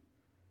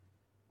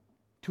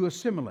to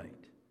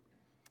assimilate.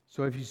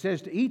 So if he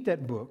says to eat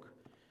that book,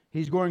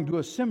 he's going to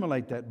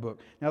assimilate that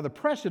book. Now the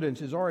precedence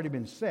has already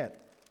been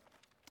set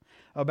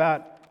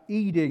about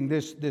eating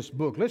this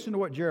book. Listen to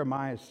what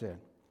Jeremiah said.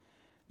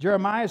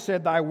 Jeremiah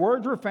said, Thy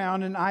words were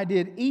found, and I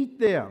did eat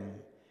them.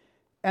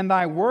 And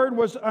thy word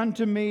was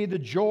unto me the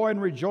joy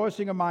and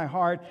rejoicing of my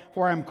heart,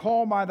 for I am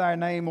called by thy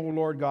name, O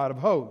Lord God of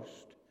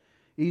hosts.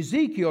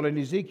 Ezekiel in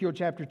Ezekiel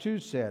chapter 2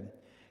 said,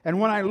 And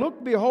when I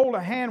looked, behold,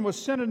 a hand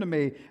was sent unto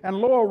me, and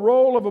lo, a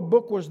roll of a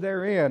book was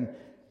therein.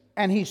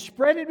 And he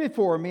spread it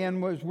before me,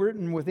 and was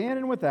written within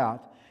and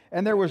without.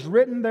 And there was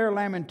written there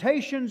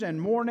lamentations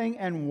and mourning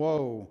and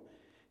woe.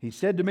 He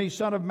said to me,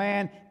 Son of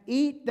man,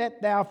 eat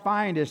that thou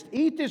findest.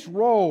 Eat this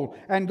roll,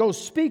 and go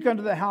speak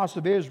unto the house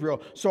of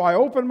Israel. So I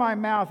opened my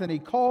mouth, and he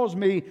caused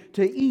me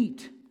to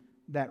eat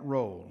that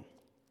roll.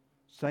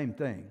 Same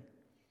thing.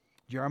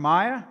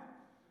 Jeremiah,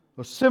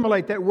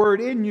 assimilate that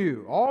word in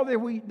you. All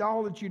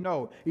that you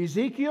know.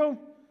 Ezekiel,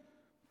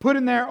 put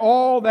in there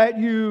all that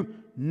you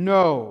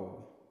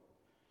know.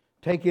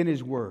 Take in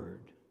his word.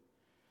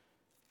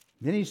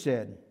 Then he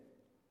said,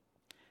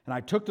 And I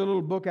took the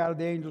little book out of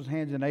the angel's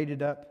hands and ate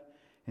it up.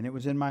 And it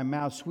was in my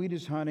mouth sweet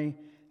as honey.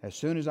 As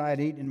soon as I had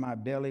eaten, my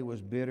belly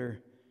was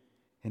bitter.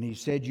 And he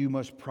said, You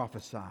must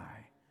prophesy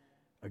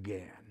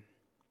again.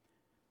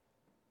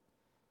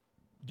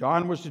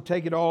 John was to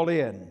take it all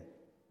in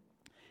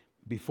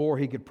before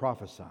he could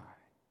prophesy.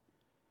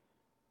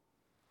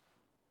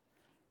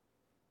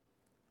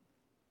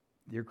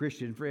 Dear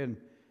Christian friend,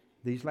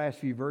 these last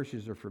few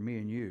verses are for me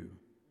and you.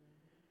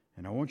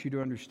 And I want you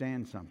to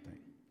understand something.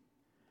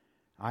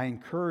 I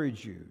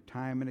encourage you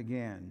time and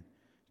again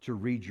to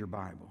read your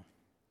Bible.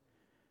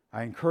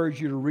 I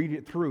encourage you to read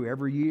it through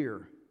every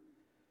year.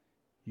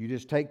 You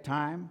just take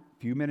time, a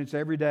few minutes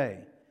every day.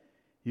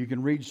 You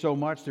can read so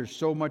much. There's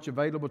so much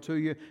available to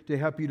you to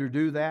help you to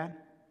do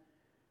that.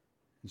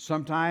 And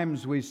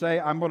sometimes we say,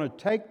 I'm going to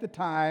take the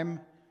time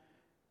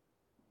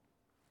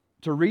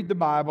to read the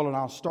Bible, and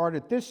I'll start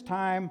at this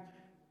time,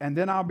 and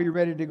then I'll be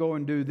ready to go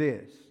and do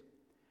this.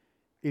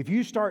 If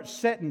you start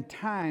setting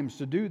times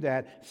to do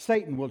that,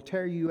 Satan will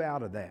tear you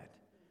out of that,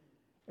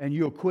 and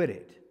you'll quit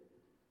it.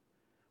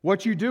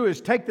 What you do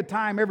is take the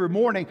time every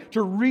morning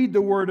to read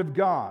the Word of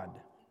God.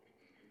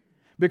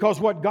 Because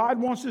what God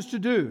wants us to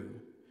do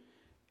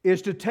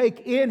is to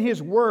take in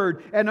His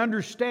Word and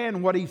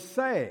understand what He's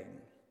saying.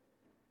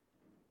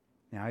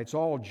 Now, it's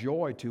all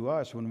joy to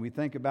us when we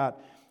think about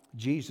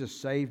Jesus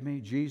saved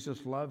me,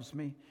 Jesus loves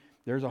me,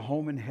 there's a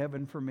home in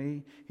heaven for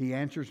me, He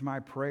answers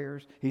my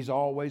prayers, He's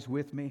always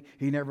with me,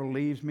 He never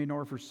leaves me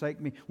nor forsakes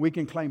me. We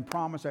can claim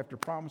promise after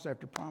promise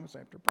after promise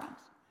after promise.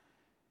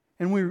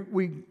 And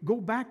we go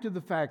back to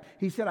the fact,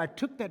 He said, I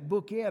took that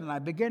book in and I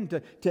began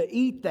to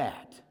eat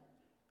that.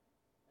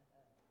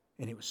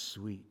 And it was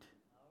sweet.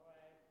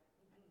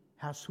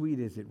 How sweet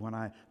is it when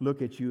I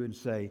look at you and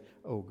say,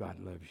 oh, God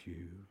loves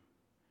you.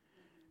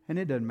 And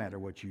it doesn't matter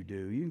what you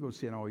do. You can go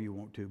sin all you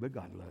want to, but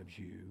God loves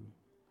you.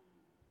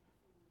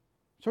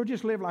 So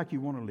just live like you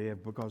want to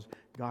live because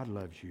God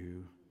loves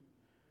you.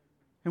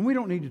 And we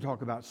don't need to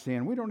talk about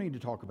sin. We don't need to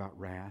talk about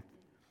wrath.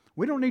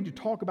 We don't need to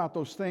talk about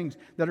those things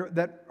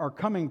that are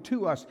coming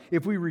to us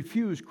if we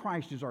refuse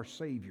Christ as our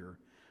Savior.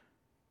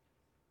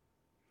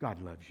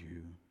 God loves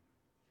you.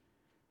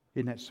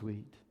 Isn't that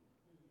sweet?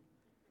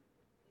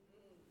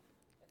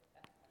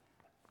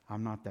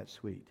 I'm not that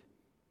sweet.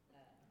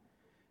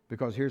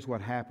 Because here's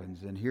what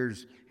happens, and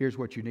here's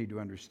what you need to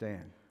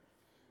understand.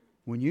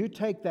 When you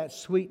take that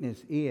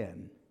sweetness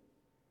in,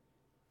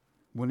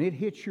 when it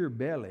hits your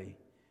belly,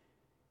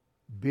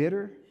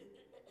 bitter,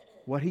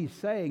 what He's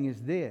saying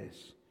is this.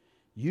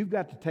 You've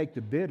got to take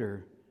the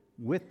bitter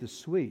with the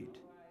sweet.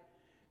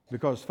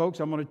 Because, folks,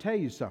 I'm going to tell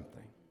you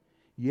something.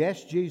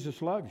 Yes,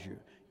 Jesus loves you.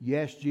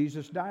 Yes,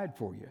 Jesus died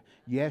for you.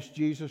 Yes,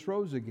 Jesus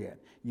rose again.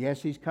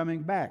 Yes, He's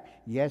coming back.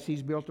 Yes,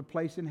 He's built a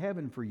place in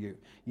heaven for you.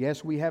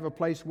 Yes, we have a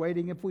place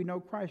waiting if we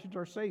know Christ is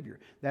our Savior.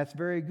 That's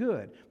very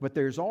good. But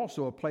there's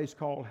also a place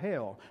called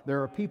hell.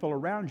 There are people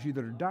around you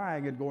that are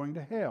dying and going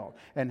to hell.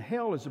 And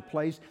hell is a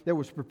place that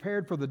was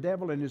prepared for the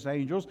devil and his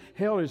angels.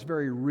 Hell is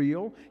very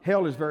real.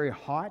 Hell is very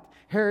hot.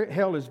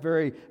 Hell is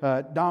very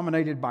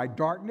dominated by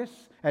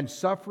darkness and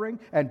suffering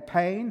and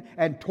pain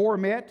and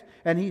torment.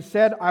 And He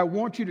said, I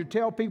want you to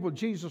tell people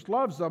Jesus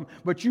loves them,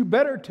 but you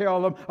better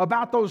tell them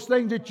about those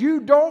things that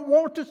you don't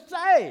want to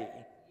say.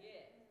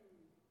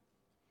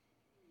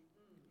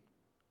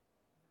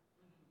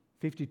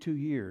 52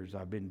 years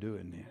I've been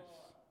doing this.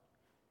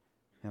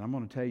 And I'm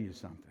going to tell you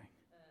something.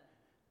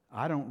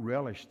 I don't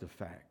relish the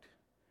fact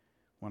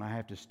when I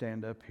have to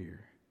stand up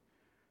here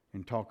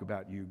and talk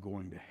about you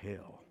going to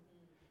hell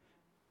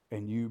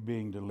and you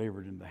being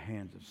delivered in the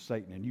hands of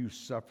Satan and you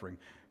suffering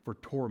for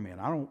torment.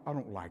 I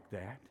don't like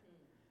that.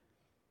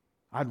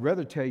 I'd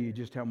rather tell you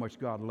just how much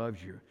God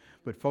loves you.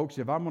 But folks,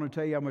 if I'm going to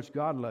tell you how much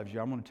God loves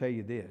you, I'm going to tell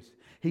you this.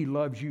 He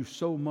loves you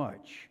so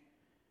much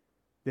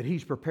that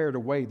He's prepared a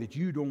way that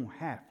you don't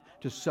have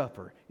to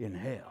suffer in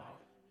hell.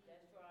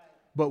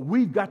 But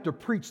we've got to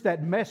preach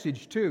that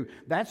message too.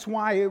 That's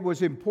why it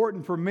was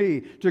important for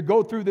me to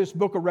go through this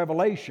book of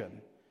Revelation,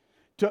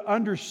 to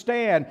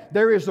understand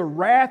there is a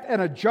wrath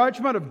and a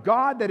judgment of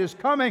God that is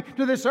coming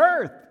to this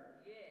earth.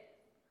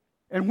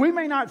 And we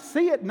may not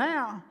see it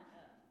now.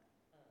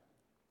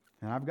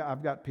 And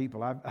I've got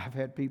people, I've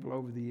had people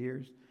over the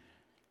years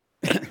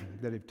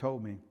that have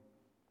told me,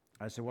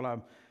 I said,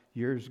 well,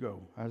 years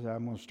ago, I said,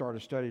 I'm going to start a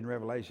study in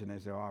Revelation. They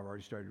said, oh, I've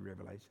already studied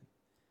Revelation.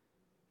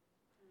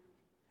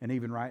 And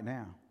even right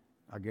now,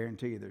 I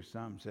guarantee you there's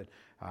some said,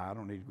 I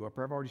don't need to go up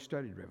there. I've already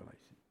studied Revelation.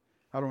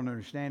 I don't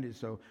understand it,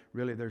 so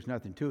really there's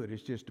nothing to it.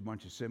 It's just a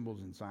bunch of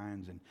symbols and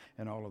signs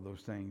and all of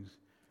those things.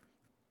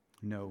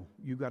 No,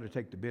 you got to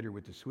take the bitter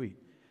with the sweet.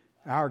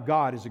 Our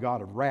God is a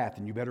God of wrath,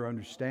 and you better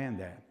understand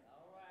that.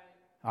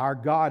 Our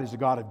God is a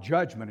God of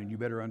judgment, and you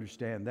better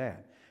understand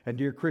that. And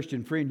dear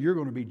Christian friend, you're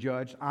going to be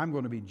judged. I'm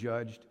going to be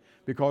judged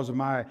because of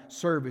my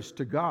service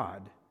to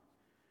God.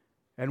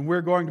 And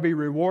we're going to be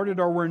rewarded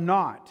or we're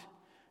not.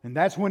 And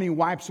that's when He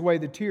wipes away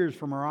the tears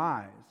from our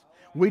eyes.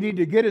 We need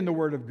to get in the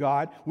Word of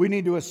God. We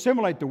need to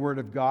assimilate the Word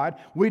of God.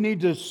 We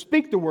need to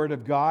speak the Word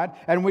of God.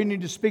 And we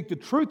need to speak the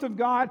truth of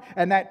God.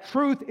 And that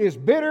truth is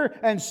bitter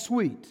and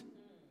sweet.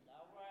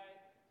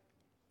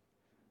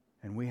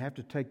 And we have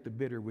to take the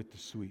bitter with the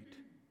sweet.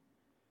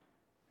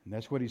 And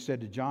that's what He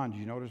said to John. Did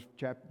you notice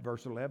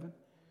verse 11?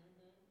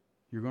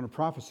 You're going to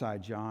prophesy,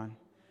 John,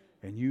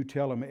 and you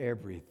tell him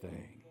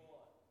everything.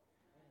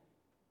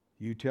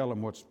 You tell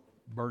him what's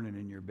burning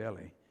in your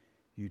belly.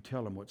 You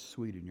tell him what's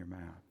sweet in your mouth.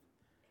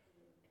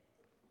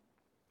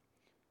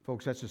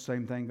 Folks, that's the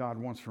same thing God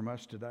wants from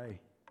us today.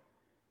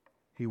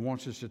 He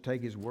wants us to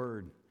take His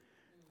Word,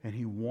 and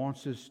He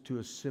wants us to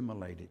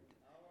assimilate it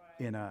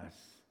in us.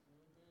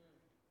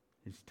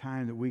 It's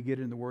time that we get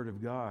in the Word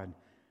of God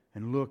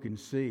and look and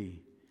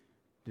see.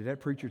 Did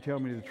that preacher tell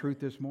me the truth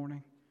this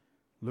morning?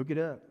 Look it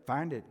up.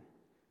 Find it.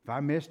 If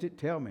I missed it,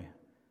 tell me.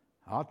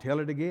 I'll tell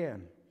it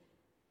again.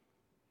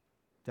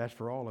 That's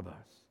for all of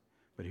us.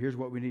 But here's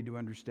what we need to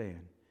understand.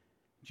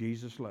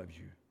 Jesus loves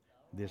you.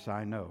 This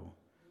I know,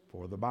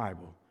 for the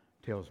Bible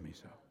tells me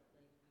so.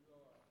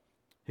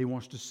 He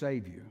wants to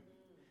save you.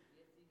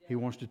 He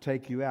wants to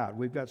take you out.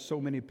 We've got so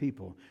many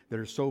people that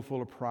are so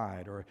full of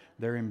pride, or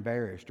they're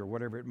embarrassed, or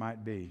whatever it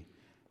might be.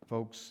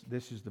 Folks,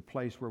 this is the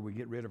place where we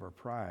get rid of our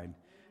pride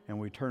and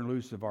we turn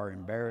loose of our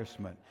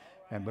embarrassment.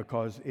 And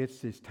because it's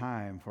this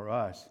time for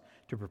us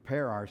to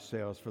prepare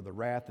ourselves for the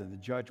wrath and the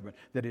judgment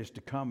that is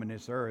to come in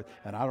this earth.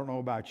 And I don't know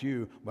about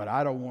you, but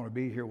I don't want to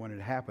be here when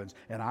it happens.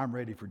 And I'm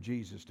ready for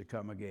Jesus to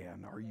come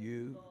again. Are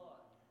you?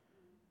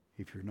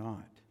 If you're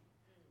not,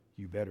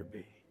 you better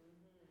be.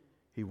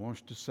 He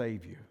wants to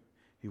save you.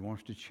 He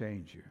wants to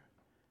change you.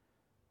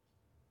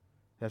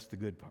 That's the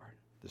good part,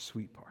 the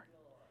sweet part.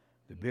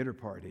 The bitter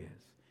part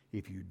is,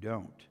 if you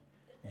don't,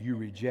 you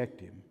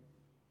reject Him,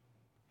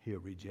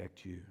 He'll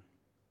reject you.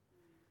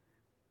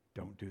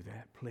 Don't do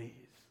that, please.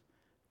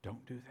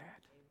 Don't do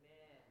that.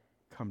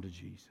 Come to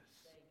Jesus.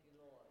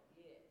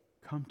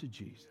 Come to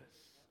Jesus.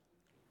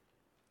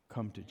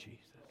 Come to Jesus.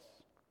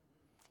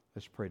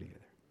 Let's pray together.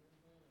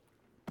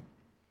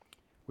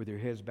 With your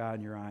heads bowed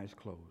and your eyes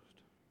closed.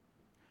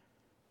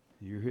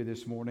 You're here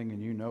this morning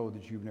and you know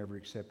that you've never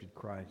accepted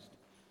Christ.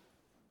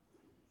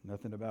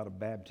 Nothing about a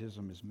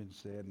baptism has been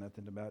said.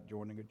 Nothing about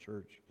joining a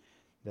church.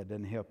 That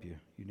doesn't help you.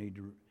 You need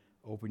to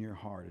open your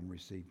heart and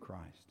receive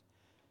Christ.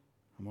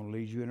 I'm going to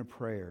lead you in a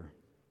prayer.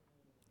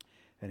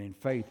 And in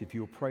faith, if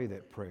you'll pray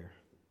that prayer,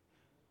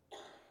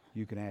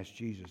 you can ask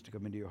Jesus to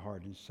come into your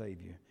heart and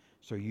save you.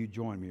 So you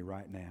join me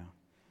right now.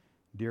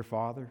 Dear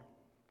Father,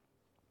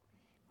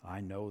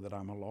 I know that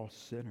I'm a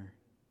lost sinner.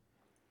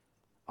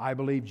 I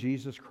believe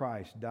Jesus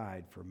Christ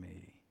died for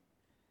me.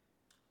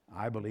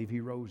 I believe He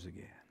rose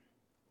again.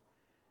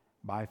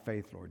 By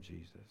faith, Lord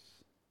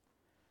Jesus,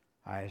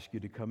 I ask you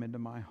to come into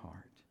my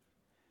heart.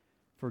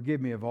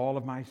 Forgive me of all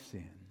of my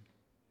sin.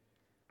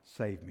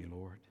 Save me,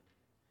 Lord.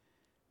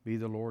 Be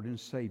the Lord and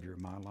Savior of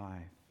my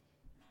life.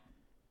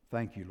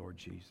 Thank you, Lord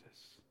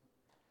Jesus,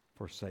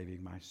 for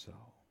saving my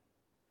soul.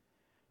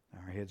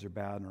 Our heads are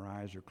bowed and our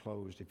eyes are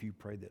closed. If you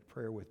prayed that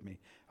prayer with me,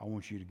 I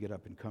want you to get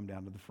up and come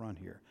down to the front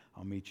here.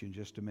 I'll meet you in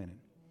just a minute.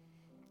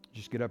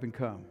 Just get up and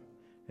come.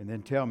 And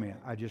then tell me,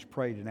 I just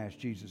prayed and asked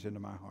Jesus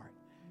into my heart.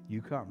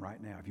 You come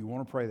right now. If you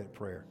want to pray that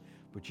prayer,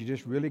 but you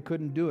just really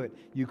couldn't do it,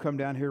 you come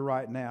down here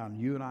right now and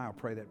you and I will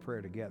pray that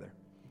prayer together.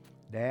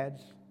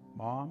 Dads,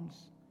 moms,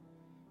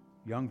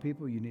 young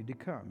people, you need to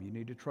come. You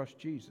need to trust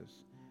Jesus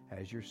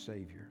as your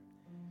Savior.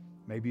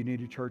 Maybe you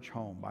need a church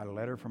home by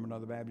letter from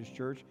another Baptist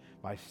church,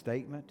 by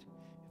statement,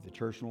 if the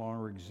church no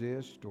longer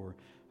exists, or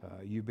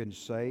you've been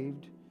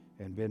saved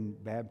and been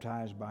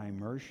baptized by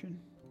immersion.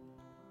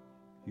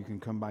 You can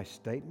come by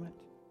statement.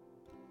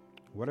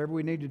 Whatever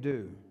we need to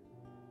do,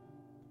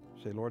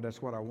 say, Lord,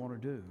 that's what I want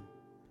to do.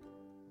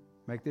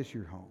 Make this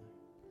your home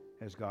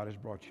as God has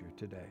brought you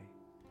today.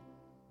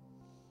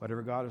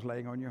 Whatever God is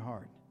laying on your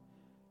heart,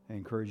 I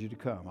encourage you to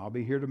come. I'll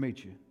be here to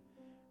meet you,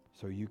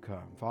 so you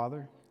come.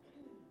 Father,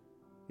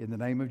 in the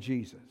name of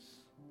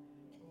Jesus,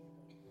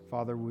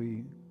 Father,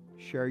 we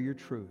share your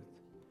truth.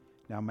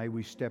 Now may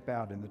we step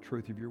out in the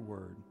truth of your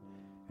word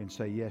and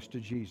say yes to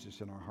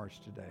Jesus in our hearts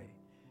today.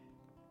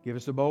 Give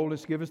us the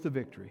boldness, give us the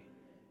victory.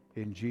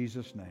 In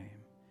Jesus' name.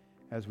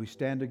 As we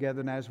stand together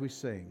and as we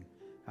sing,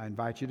 I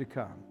invite you to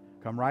come.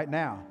 Come right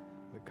now,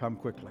 but come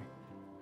quickly.